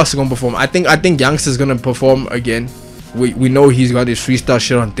wonder who else is gonna perform. I think Youngster's gonna perform again. We know he's got his freestyle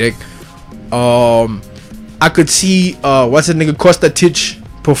shit on deck. I could see what's that nigga Costa Titch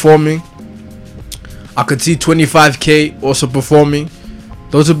performing. I could see 25K also performing.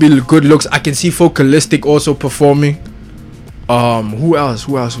 Those would be good looks. I can see Focalistic also performing. Who else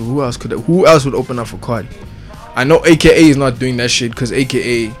would open up for Cardi? I know AKA is not doing that shit because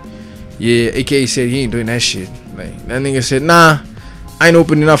AKA said he ain't doing that shit. Like that nigga said, nah, I ain't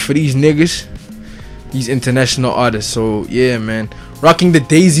opening up for these niggas, these international artists. So yeah, man. Rocking the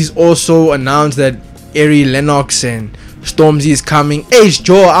Daisies also announced that Ari Lennox and Stormzy is coming. Hey,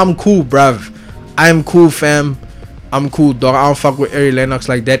 Joe, I'm cool, bruv. I'm cool, fam. I'm cool, dog. I don't fuck with Ari Lennox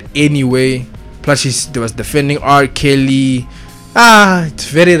like that anyway. Plus, he was defending R. Kelly. It's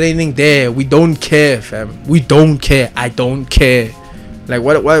very raining there. We don't care, fam. We don't care. I don't care. Like,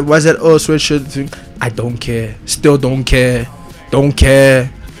 what was that sweatshirt thing? I don't care. Still don't care. Don't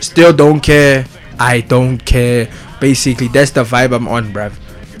care. Still don't care. I don't care. Basically, that's the vibe I'm on, bruv.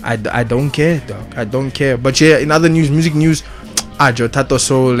 I don't care, dog. I don't care. But yeah, in other news, music news, Joe Tato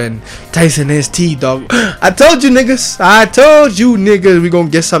Soul and Tyson ST, dog. I told you niggas, we gonna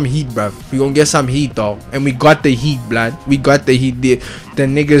get some heat, bruv. We gonna get some heat, dog. And we got the heat, blood. We got the heat. The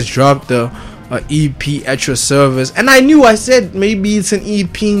niggas dropped the EP at your service. And I said maybe it's an EP,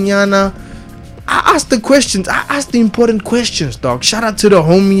 Nyana. I asked the questions. I asked the important questions, dog. Shout out to the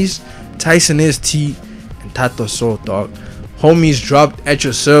homies, Tyson ST and Tato Soul, dog. Homies dropped at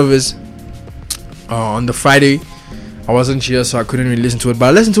your service on the Friday. I wasn't here, so I couldn't really listen to it, but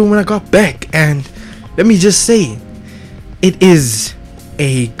I listened to it when I got back, and let me just say, it is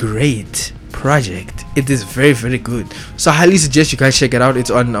a great project. It is very, very good. So I highly suggest you guys check it out. It's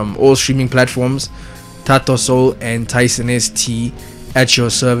on all streaming platforms. Tato Soul and Tyson ST at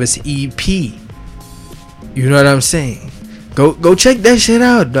your service EP. You know what I'm saying? Go check that shit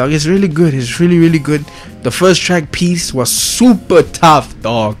out, dog. It's really good. It's really, really good. The first track piece was super tough,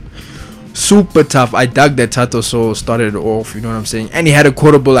 dog. Super tough. I dug that Tato Soul started it off, you know what I'm saying? And he had a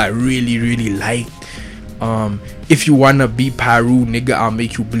quotable I really, really liked. If you wanna be Paru, nigga, I'll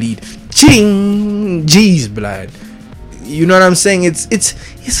make you bleed. Ching! Jeez, blood. You know what I'm saying? It's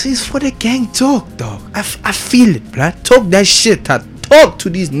for the gang talk, dog. I feel it, blood. Talk that shit, talk to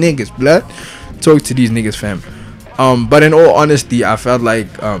these niggas, blood. Talk to these niggas, fam. But in all honesty, I felt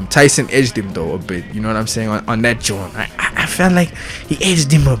like Tyson edged him though a bit. You know what I'm saying on that joint. I felt like he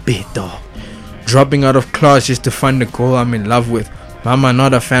edged him a bit though. Dropping out of class just to find the girl I'm in love with. Mama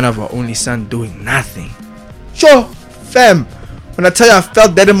not a fan of her only son doing nothing. Sure, fam. When I tell you I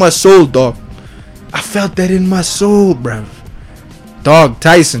felt that in my soul, dog. I felt that in my soul, bruv. Dog,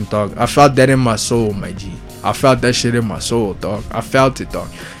 Tyson, dog. I felt that in my soul, my G. I felt that shit in my soul, dog. I felt it, dog.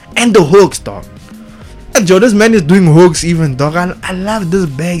 And the hooks, dog. Joe, this man is doing hooks even, dog. I love this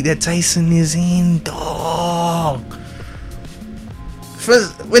bag that Tyson is in, dog.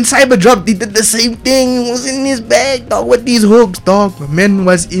 First, when Cyber dropped, he did the same thing. He was in his bag, dog, with these hooks, dog. The man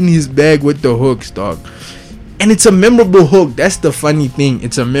was in his bag with the hooks, dog. And it's a memorable hook. That's the funny thing.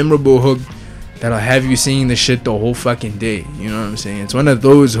 It's a memorable hook that'll have you singing the shit the whole fucking day. You know what I'm saying? It's one of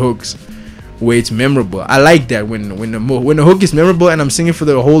those hooks where it's memorable. I like that when the hook is memorable and I'm singing for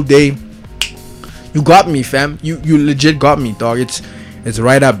the whole day. You got me, fam. You legit got me, dog. It's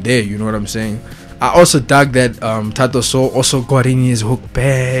right up there. You know what I'm saying? I also dug that Tato Soul also got in his hook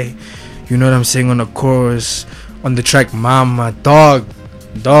bag. You know what I'm saying, on the chorus, on the track Mama. Dog.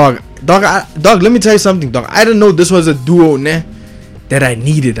 Let me tell you something, dog. I didn't know this was a duo, nah, that I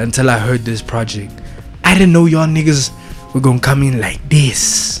needed until I heard this project. I didn't know y'all niggas were gonna come in like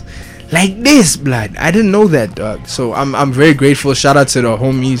this, blood. I didn't know that, dog. So I'm very grateful. Shout out to the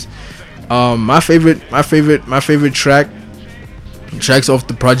homies. My favorite tracks off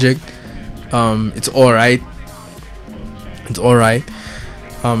the project. It's alright.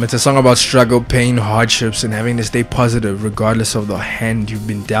 It's a song about struggle, pain, hardships, and having to stay positive regardless of the hand you've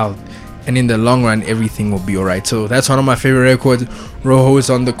been dealt. And in the long run, everything will be alright. So that's one of my favorite records. Rojo is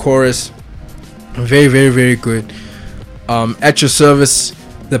on the chorus. Very, very, very good. At Your Service,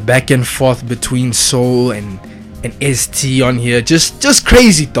 the back and forth between Soul and ST on here, just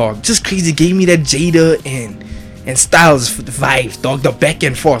crazy, dog. Just crazy. Gave me that Jada and Styles vibes, dog. The back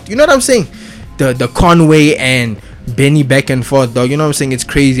and forth. You know what I'm saying? The Conway and Benny back and forth, dog. You know what I'm saying? It's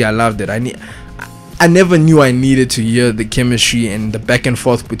crazy. I loved it. I never knew I needed to hear the chemistry and the back and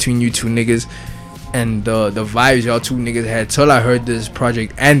forth between you two niggas and the vibes y'all two niggas had till I heard this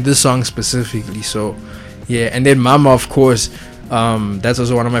project and this song specifically. So yeah, and then Mama, of course, that's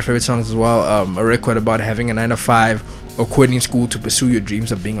also one of my favorite songs as well. A record about having a 9-to-5 or quitting school to pursue your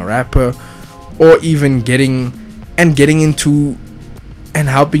dreams of being a rapper, or even getting into and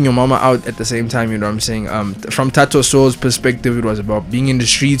helping your mama out at the same time. You know what I'm saying? From Tato Soul's perspective, it was about being in the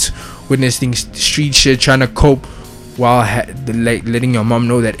streets, witnessing street shit, trying to cope while letting your mom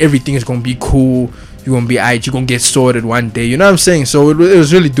know that everything is gonna be cool. You're gonna be alright. You're gonna get sorted one day. You know what I'm saying? So it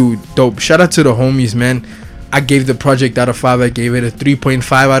was really dope. Shout out to the homies, man. I gave the project out of 5. I gave it a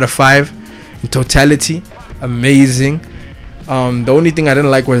 3.5 out of 5 in totality. Amazing. The only thing I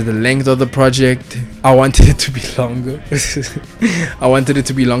didn't like was the length of the project. I wanted it to be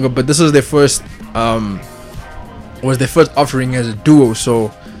longer. But this was their first offering as a duo,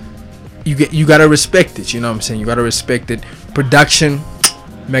 so you gotta respect it. You know what I'm saying? You gotta respect it. Production,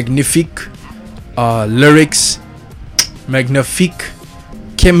 magnifique. Lyrics, magnifique.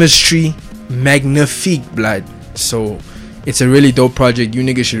 Chemistry, magnifique, blood. So it's a really dope project. You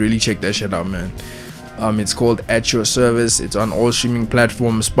niggas should really check that shit out, man. It's called At Your Service. It's on all streaming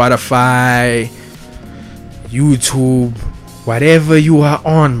platforms, Spotify, YouTube, whatever you are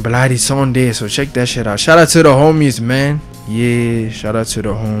on, blood, it's on there. So check that shit out. Shout out to the homies, man. Yeah, shout out to the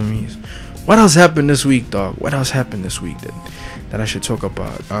homies. What else happened this week, dog? What else happened this week that I should talk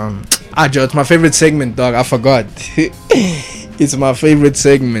about? Joe, it's my favorite segment, dog. I forgot. It's my favorite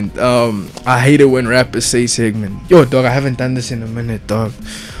segment. I hate it when rappers say segment. Yo, dog, I haven't done this in a minute, dog.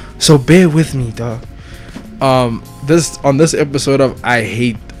 So bear with me, dog. This episode of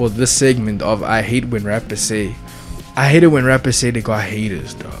this segment of I hate when rappers say, I hate it when rappers say they got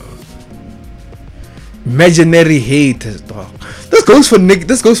haters, dog. Imaginary haters, dog. This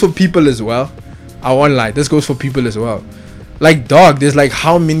goes for people as well. I won't lie. This goes for people as well. Like, dog, there's like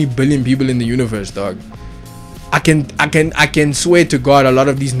how many billion people in the universe, dog? I can swear to God, a lot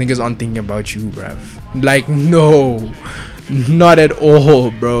of these niggas aren't thinking about you, bruv. Like, no. Not at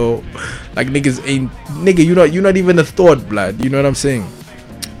all, bro. Like, nigga, you're not even a thought, blood. You know what I'm saying?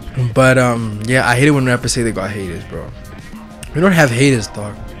 But yeah, I hate it when rappers say they got haters, bro. You don't have haters,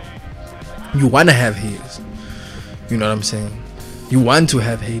 dog. You wanna have haters. You know what I'm saying? You want to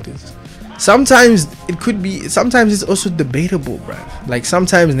have haters. Sometimes it's also debatable, bruv. Like,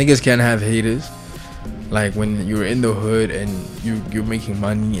 sometimes niggas can have haters. Like, when you're in the hood and you're making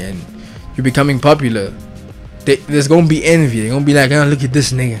money and you're becoming popular, there's gonna be envy. They're gonna be like, oh, look at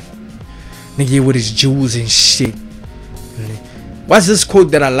this nigga with his jewels and shit. What's this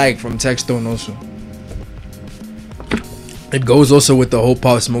quote that I like from Textone also? It goes also with the whole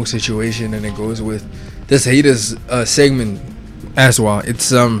Pop Smoke situation, and it goes with this haters segment as well. It's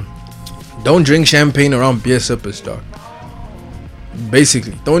don't drink champagne around beer sippers, dog.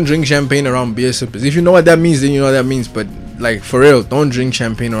 Basically, don't drink champagne around beer sippers. If you know what that means, then you know what that means. But like, for real, don't drink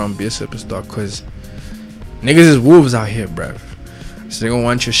champagne around beer sippers, dog, cause niggas is wolves out here, bruv. So they gonna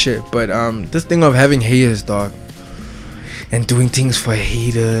want your shit. But this thing of having haters, dog, and doing things for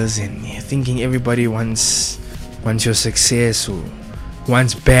haters and thinking everybody wants your success or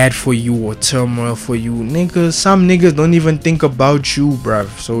wants bad for you or turmoil for you, niggas. Some niggas don't even think about you, bruv.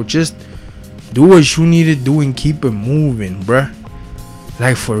 So just do what you need to do and keep it moving, bruh.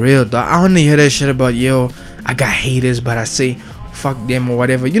 Like, for real, dog. I wanna hear that shit about, yo, I got haters, but I say fuck them or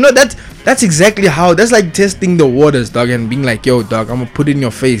whatever. You know, that's exactly how, that's like testing the waters, dog, and being like, yo, dog, I'm gonna put it in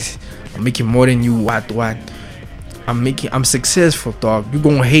your face. I'm making more than you. What? I'm successful, dog. You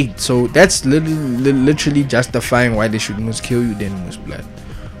gonna hate. So that's literally justifying why they should must kill you then must blood,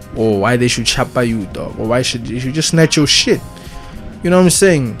 or why they should chapa you, dog, or why should they should just snatch your shit. You know what I'm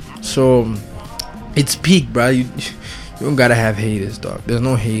saying? So it's peak, bro. You don't gotta have haters, dog. There's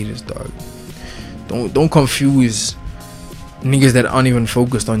no haters, dog. Don't confuse niggas that aren't even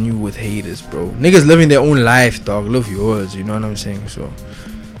focused on you with haters, bro. Niggas living their own life, dog. Live yours. You know what I'm saying? So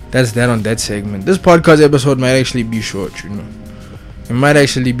that's that on that segment. This podcast episode might actually be short, you know. It might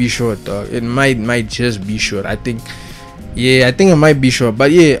actually be short, dog. It might just be short. I think it might be short.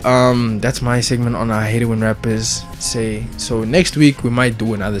 But yeah, that's my segment on I hate it when rappers say. So next week we might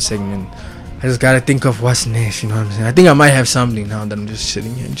do another segment. I just gotta think of what's next, you know what I'm saying? I think I might have something now that I'm just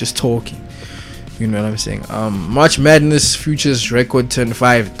sitting here and just talking. You know what I'm saying? March Madness Future's record turned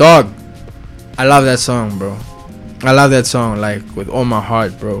 5. Dog, I love that song, bro. I love that song like with all my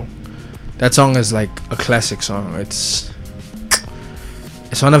heart, bro. That song is like a classic song. It's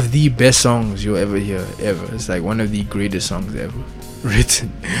one of the best songs you'll ever hear, ever. It's like one of the greatest songs ever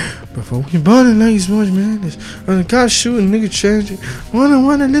written. Before we ballin' like it's March Madness, on the car shooting, nigga changing.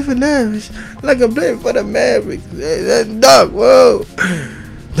 Wanna live in lavish, like a blade for the Mavericks. Dog, whoa.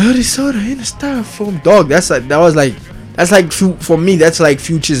 Dirty soda in the styrofoam, dog. That's like for me. That's like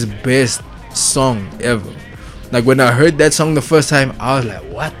Future's best song ever. Like when I heard that song the first time, I was like,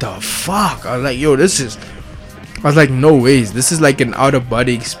 what the fuck? I was like, yo, I was like, no ways. This is like an out of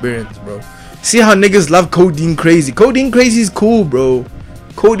body experience, bro. See how niggas love Codeine Crazy. Codeine Crazy is cool, bro.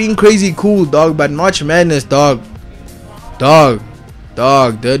 Codeine Crazy cool, dog. But March Madness, dog.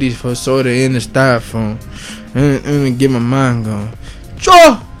 Dirty soda in the styrofoam. Get my mind going.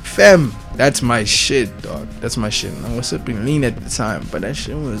 Fam, that's my shit, dog. That's my shit. I was sipping lean at the time, but that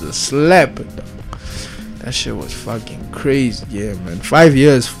shit was a slapper, dog. That shit was fucking crazy. Yeah, man. 5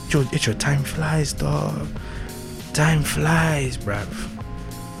 years. Your time flies, dog. Time flies, bruv.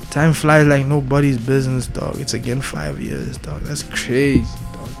 Time flies like nobody's business, dog. It's again 5 years, dog. That's crazy,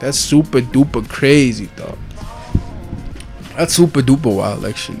 dog. That's super duper crazy, dog. That's super duper wild,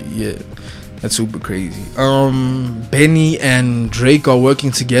 actually. Yeah. That's super crazy. Benny and Drake are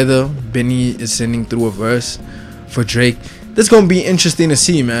working together. Benny is sending through a verse for Drake. This gonna be interesting to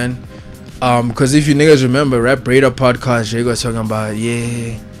see, man. Because if you niggas remember, Rap Radar podcast, Drake was talking about,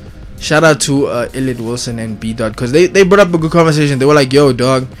 yeah. Shout out to Elliot Wilson and B Dot, because they brought up a good conversation. They were like, yo,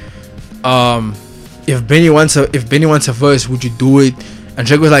 dog, if Benny wants a verse, would you do it? And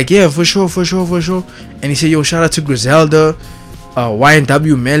Drake was like, yeah, for sure. And he said, yo, shout out to Griselda,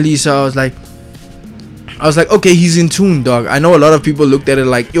 YNW Melly. So I was like, okay, he's in tune, dog. I know a lot of people looked at it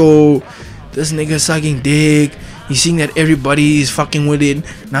like, yo, this nigga sucking dick. He's seeing that everybody is fucking with it.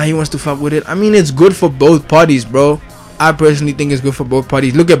 Now he wants to fuck with it. I mean, it's good for both parties, bro. I personally think it's good for both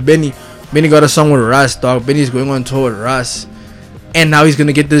parties. Look at Benny. Benny got a song with Russ, dog. Benny's going on tour with Russ. And now he's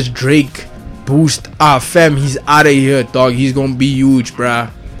gonna get this Drake boost. Fam, he's out of here, dog. He's gonna be huge,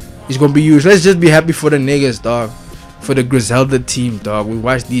 bruh. He's gonna be huge. Let's just be happy for the niggas, dog. For the Griselda team, dog. We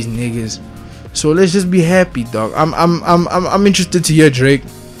watch these niggas. So let's just be happy, dog. I'm interested to hear Drake.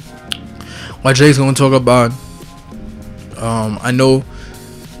 What Drake's gonna talk about.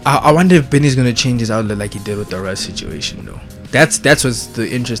 I wonder if Benny's gonna change his outlet like he did with the Russ situation, though. That's what's the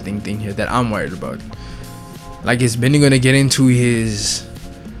interesting thing here that I'm worried about. Like, is Benny gonna get into his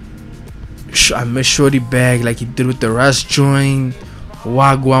shorty bag like he did with the Russ joint?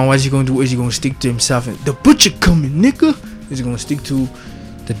 Wagwan, what's he gonna do? Is he gonna stick to himself and the butcher coming, nigga? Is he gonna stick to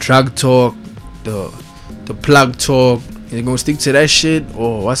the drug talk, the plug talk? Is he gonna stick to that shit?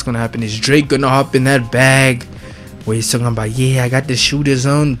 Or what's gonna happen? Is Drake gonna hop in that bag where he's talking about, yeah, I got the shooters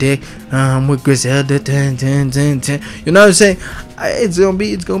on deck, with Griselda, 10. You know what I'm saying? It's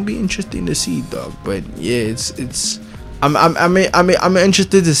gonna be interesting to see, dog. But yeah, I'm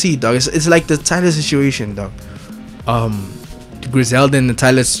interested to see, dog. It's like the Tyler situation, dog. The Griselda and the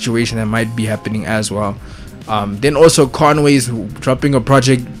Tyler situation that might be happening as well. Then also Conway's dropping a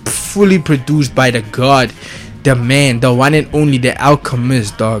project fully produced by the God, the man, the one and only, the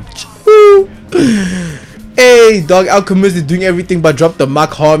Alchemist, dog. Hey, dog, Alchemist is doing everything but drop the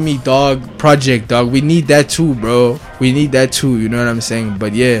Mark Harmony, dog, project, dog. We need that too, bro. We need that too, you know what I'm saying?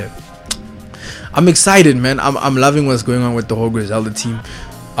 But yeah, I'm excited, man. I'm loving what's going on with the whole Griselda team.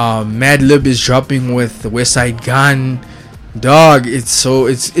 Madlib is dropping with Westside Gun, dog. It's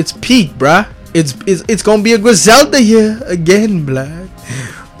peak, bruh. It's gonna be a Griselda here again, blood.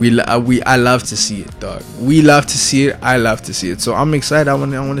 I love to see it, dog. We love to see it. I love to see it. So I'm excited. I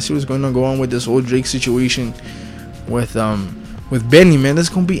want to see what's going to go on with this whole Drake situation with Benny, man. It's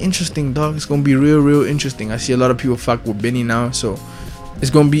gonna be interesting, dog. It's gonna be real interesting. I see a lot of people fuck with Benny now, so It's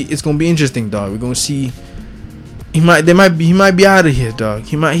gonna be interesting, dog. We're gonna see. He might be out of here, dog.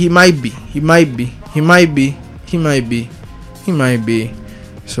 He might be.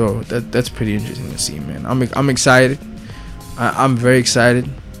 So that's pretty interesting to see, man. I'm excited. I'm very excited.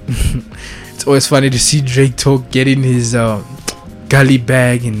 It's always funny to see Drake talk, getting his gully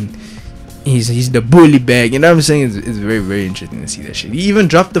bag, and he's the bully bag. You know what I'm saying? It's very, very interesting to see that shit. He even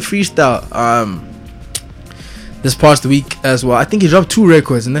dropped the freestyle this past week as well. I think he dropped 2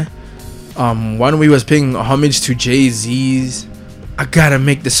 records, innit? One where he was paying homage to Jay-Z's I Gotta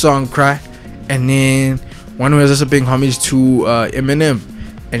Make the Song Cry, and then one where he was also paying homage to Eminem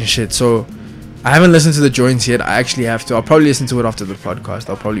and shit. So I haven't listened to the joints yet. I actually have to. I'll probably listen to it after the podcast.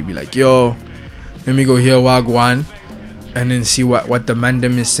 I'll probably be like, yo, let me go hear Wagwan and then see what the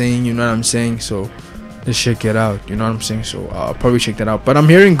mandem is saying, you know what I'm saying? So let's check it out, you know what I'm saying? So I'll probably check that out. But I'm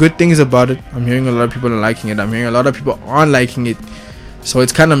hearing good things about it. I'm hearing a lot of people are liking it. I'm hearing a lot of people aren't liking it. So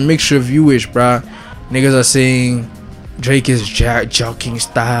it's kind of mixture viewish, bruh. Niggas are saying Drake is joking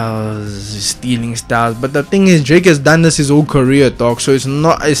styles, stealing styles. But the thing is, Drake has done this his whole career, dog. So it's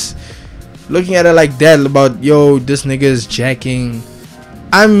not as looking at it like that about, yo, this nigga is jacking.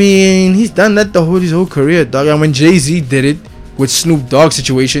 I mean, he's done that his whole career, dog. And when Jay-Z did it with Snoop Dogg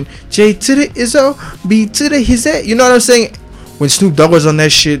situation, J to the Izzo, B to the his, you know what I'm saying? When Snoop Dogg was on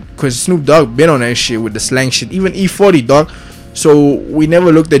that shit, because Snoop Dogg been on that shit with the slang shit, even E40, dog. So we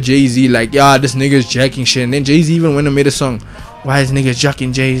never looked at Jay-Z like, yeah, this nigga's jacking shit. And then Jay-Z even went and made a song, why is niggas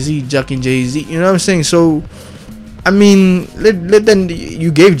jacking Jay-Z, you know what I'm saying? So I mean, let them,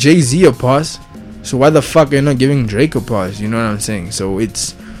 you gave Jay-Z a pass, so why the fuck are you not giving Drake a pass? You know what I'm saying? So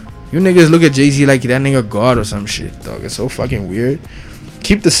it's, you niggas look at Jay-Z like that nigga God or some shit, dog. It's so fucking weird.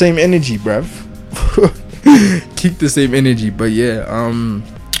 Keep the same energy, bruv. Keep the same energy. But yeah,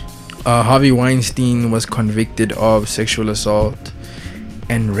 Harvey Weinstein was convicted of sexual assault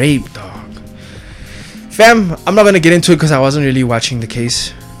and rape, dog. Fam, I'm not gonna get into it because I wasn't really watching the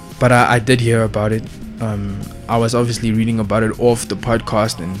case, but I did hear about it. I was obviously reading about it off the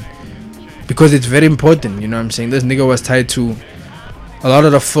podcast, and because it's very important, you know what I'm saying? This nigga was tied to a lot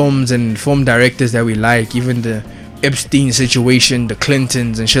of the films and film directors that we like, even the Epstein situation, the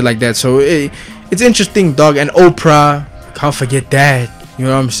Clintons and shit like that. So it's interesting, dog. And Oprah, can't forget that, you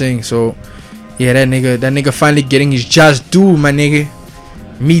know what I'm saying? So yeah, that nigga finally getting his just due, my nigga.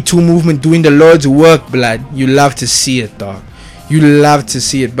 Me Too movement doing the Lord's work, blood. You love to see it, dog. You love to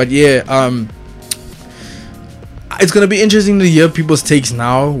see it. But yeah, it's gonna be interesting to hear people's takes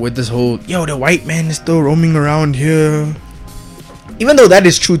now with this whole, yo, the white man is still roaming around here. Even though that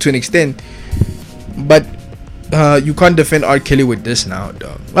is true to an extent, but you can't defend R. Kelly with this now,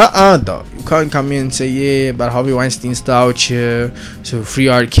 dog. Dog. You can't come in and say, yeah, but Harvey Weinstein's still out here, so free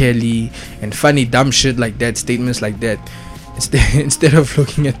R. Kelly, and funny dumb shit like that, statements like that. Instead of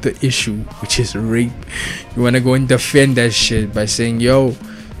looking at the issue, which is rape, you wanna go and defend that shit by saying, yo,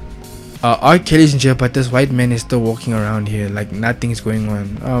 R. Kelly's in jail, but this white man is still walking around here like nothing's going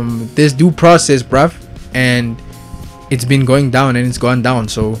on. There's due process, bruv, and it's been going down and it's gone down.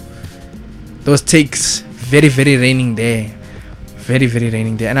 So those takes very, very raining there, very, very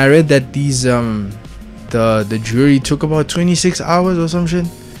raining there. And I read that these the jury took about 26 hours or some shit.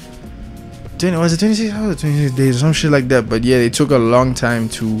 Was it 26 hours or 26 days or some shit like that? But yeah, they took a long time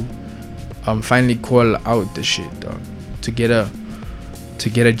to finally call out the shit, dog, to get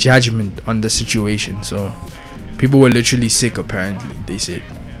a judgment on the situation. So people were literally sick, apparently, they said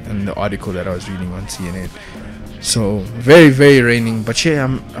in the article that I was reading on CNN. So very, very raining. But yeah,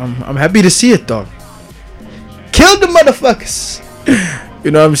 I'm happy to see it, dog. Kill the motherfuckers. You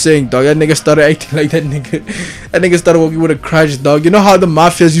know what I'm saying, dog? That nigga started acting like that nigga. That nigga started walking with a crutch, dog. You know how the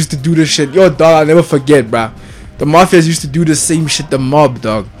mafias used to do this shit? Yo, dog, I'll never forget, bruh. The mafias used to do the same shit, the mob,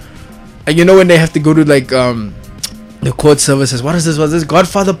 dog. And you know when they have to go to like the court services, what is this? Was this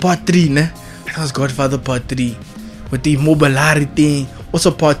Godfather Part 3, ne? That was Godfather Part 3 with the Immobiliare thing. Also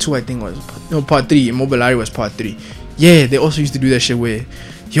Part 2, I think was Part 3. Immobiliare was Part 3. Yeah, they also used to do that shit where,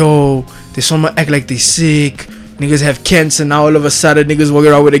 yo, they someone act like they sick, niggas have cancer, now all of a sudden niggas walking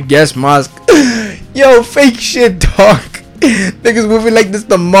around with a gas mask. Yo, fake shit, dog. Niggas moving like this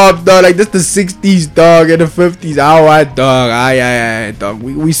the mob, dog, like this the 60s, dog, and the 50s. Alright, dog. Aye, dog.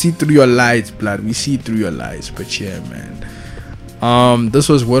 We see through your lies, blood. We see through your lies. But yeah, man. This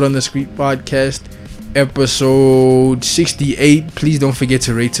was Word on the Street podcast, episode 68. Please don't forget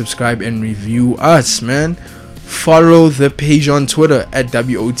to rate, subscribe, and review us, man. Follow the page on Twitter at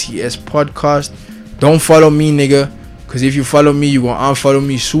WOTS Podcast. Don't follow me, nigga, because if you follow me, you gonna unfollow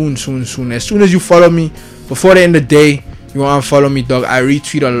me soon. As soon as you follow me, before the end of the day, you gonna unfollow me, dog. I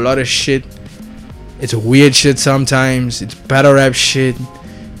retweet a lot of shit. It's weird shit sometimes. It's battle rap shit.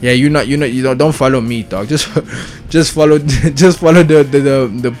 Yeah, you don't follow me, dog. Just follow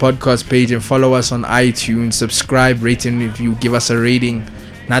the podcast page and follow us on iTunes. Subscribe, rate and review. Give us a rating.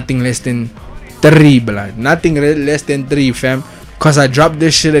 Nothing less than 3, blood. Nothing less than 3, fam. Cause I dropped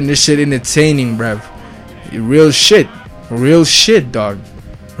this shit and this shit entertaining, bruv. Real shit, dog.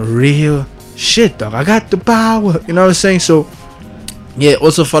 Real shit, dog. I got the power. You know what I'm saying? So yeah,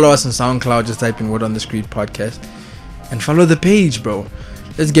 also follow us on SoundCloud. Just type in Word on the Street podcast and follow the page, bro.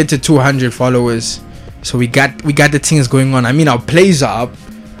 Let's get to 200 followers. So we got the things going on. I mean, our plays are up.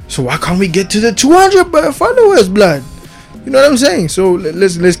 So why can't we get to the 200 followers, blood? You know what I'm saying? So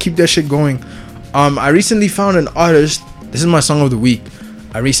let's keep that shit going. I recently found an artist. This is my song of the week.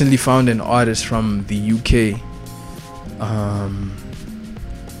 I recently found an artist from the UK.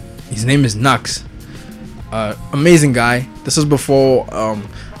 His name is Nux. Amazing guy. This was before, I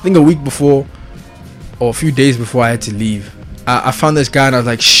think a week before or a few days before I had to leave. I found this guy and I was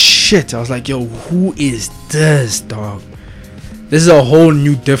like, shit. I was like, yo, who is this, dog? This is a whole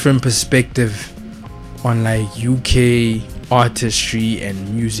new different perspective on like UK artistry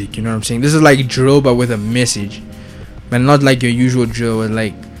and music. You know what I'm saying? This is like drill but with a message. Man, not like your usual drill, with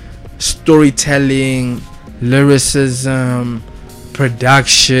like storytelling, lyricism,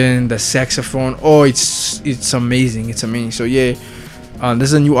 production, the saxophone. Oh, it's amazing. It's amazing. So yeah, this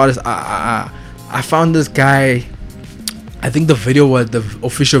is a new artist. I found this guy. I think the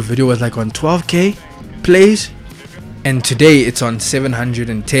official video was like on 12k plays, and today it's on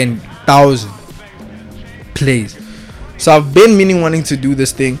 710,000 plays. So I've been wanting to do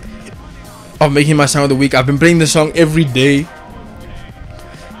this thing of making my song of the week. I've been playing this song every day,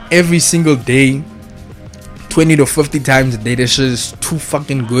 every single day, 20 to 50 times a day. This shit is too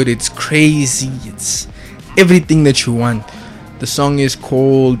fucking good. It's crazy. It's everything that you want. The song is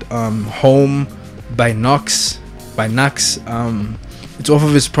called Home by Nux. It's off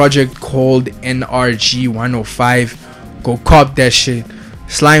of his project called NRG 105. Go cop that shit.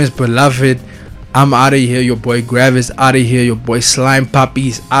 Slime's beloved. I'm out of here. Your boy Grav is out of here. Your boy Slime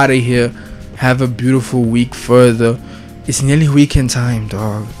Poppy's out of here. Have a beautiful week further. It's nearly weekend time,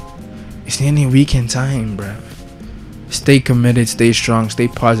 dog. It's nearly weekend time, bruh. Stay committed, stay strong, stay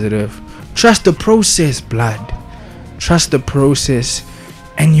positive. Trust the process, blood. Trust the process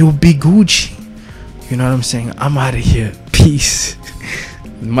and you'll be Gucci. You know what I'm saying? I'm out of here. Peace.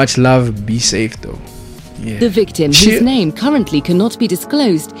 Much love. Be safe, though. Yeah. The victim, whose name currently cannot be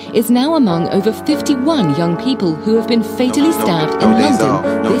disclosed, is now among over 51 young people who have been fatally stabbed in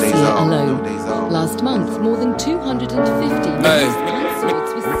London this year alone. Last month, more than 250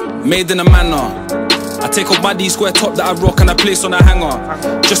 swords were seized. Made in a manner. I take off my D-square top that I rock and I place on a hanger.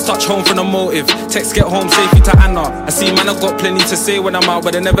 Just touch home from the motive. Text get home safely to Anna. I see man, I've got plenty to say when I'm out,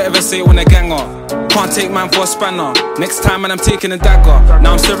 but they never ever say it when they gang up. Can't take man for a spanner. Next time man, I'm taking a dagger.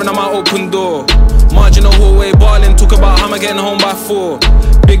 Now I'm serving on my open door. Marginal hallway balling, talk about how I'm getting home by 4.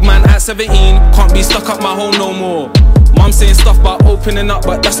 Big man at 17, can't be stuck up my home no more. Mom saying stuff about opening up,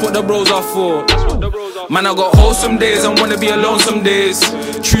 but that's what the bros are for. Man, I got wholesome days and wanna be alone some days.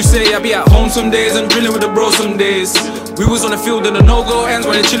 True say I be at home some days and drilling with the bros some days. We was on the field in the no-go ends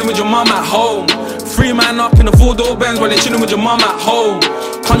while they chilling with your mom at home. 3 man up in the 4-door Benz while they chilling with your mom at home.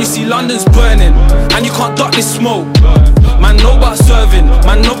 Can't you see London's burning and you can't duck this smoke? Man, know about serving,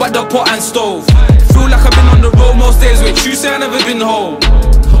 man, know about the pot and stove. Feel like I've been on the road most days, wait, true say I never been home.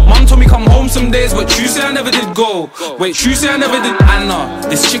 Mom told me come home some days, but true say I never did go. Wait, true say I never did Anna,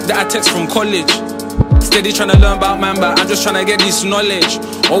 this chick that I text from college. Steady trying to learn about man, but I'm just trying to get this knowledge.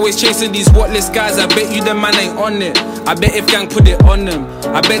 Always chasing these whatless guys, I bet you the man ain't on it. I bet if gang put it on them,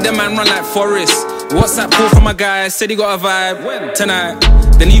 I bet the man run like Forrest. WhatsApp call from a guy, said he got a vibe tonight.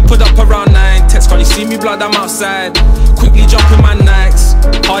 Then he put up around 9, text, can't you see me blood, I'm outside. Quickly jump in my Nikes,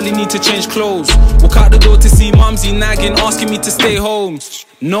 hardly need to change clothes. Walk out the door to see mumsy nagging, asking me to stay home.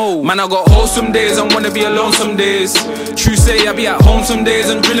 No, man, I got wholesome days and wanna be alone some days. True say I be at home some days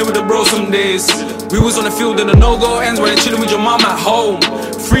and drilling with the bros some days. We was on the field in the no-go ends while they chilling with your mum at home.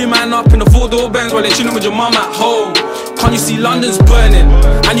 3 man up in the 4-door Benz while they chilling with your mum at home. Can't you see London's burning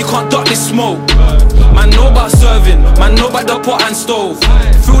and you can't duck this smoke? Man, know about serving, man, know about the pot and stove.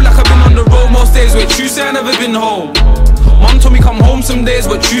 Feel like I've been on the road most days, wait, true say I never been home. Mom told me come home some days,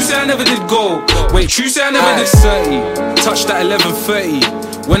 but true say I never did go. Wait, true say I never did 30. Touched at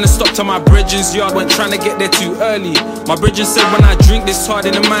 11:30. When I stopped at my bridge's yard, went trying to get there too early. My bridge said when I drink this hard,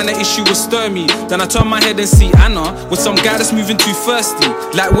 in the man the issue will stir me. Then I turn my head and see Anna with some guy that's moving too thirsty.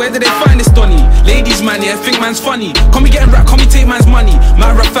 Like where did they find this Donny? Ladies man, yeah, think man's funny. Come me getting rap, come me take man's money. My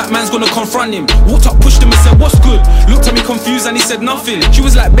rap fat man's gonna confront him. Walked up, pushed him and said, what's good? Looked at me confused and he said nothing. She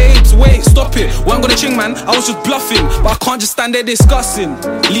was like, babes, wait, stop it. Wasn't gonna ching, man, I was just bluffing. But I can't just stand there discussing.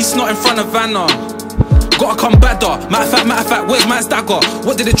 At least not in front of Vanna. Gotta come badder. Matter of fact, where's my dagger?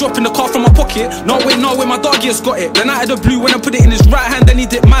 What did it drop in the car from my pocket? No way, my doggy has got it. Then out of the blue, when I put it in his right hand, then he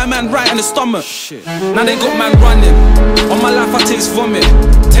dipped my man right in the stomach. Shit. Now they got man running. On my life, I taste vomit.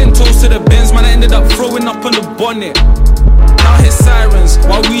 10 toes to the Benz, man, I ended up throwing up on the bonnet. Now I hear sirens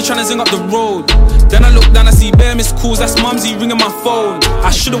while we tryna zing up the road. Then I look down, I see bare missed calls. That's mumsy ringing my phone.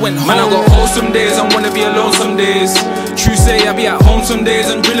 I should've went home. Man, I got home some days, I wanna be alone some days. True say, I be at home some days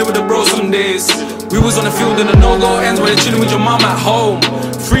and drilling with the bro some days. We was on the field in the no-go ends while they chilling with your mum at home.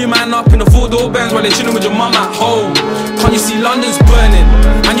 3 man up in the 4-door Benz while they chilling with your mum at home. Can't you see London's burning?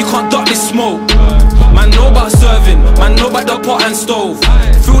 And you can't duck this smoke. Man know about serving, man know about the pot and stove.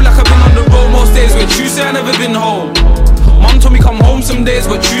 Feel like I've been on the road most days, where true say I never been home. Mum told me come home some days,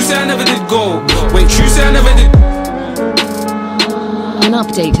 but true say I never did go. Wait, true say I never did. An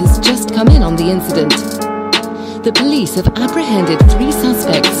update has just come in on the incident. The police have apprehended 3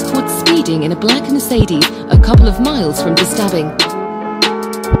 suspects caught speeding in a black Mercedes a couple of miles from the stabbing.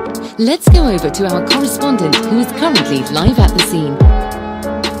 Let's go over to our correspondent who is currently live at the scene.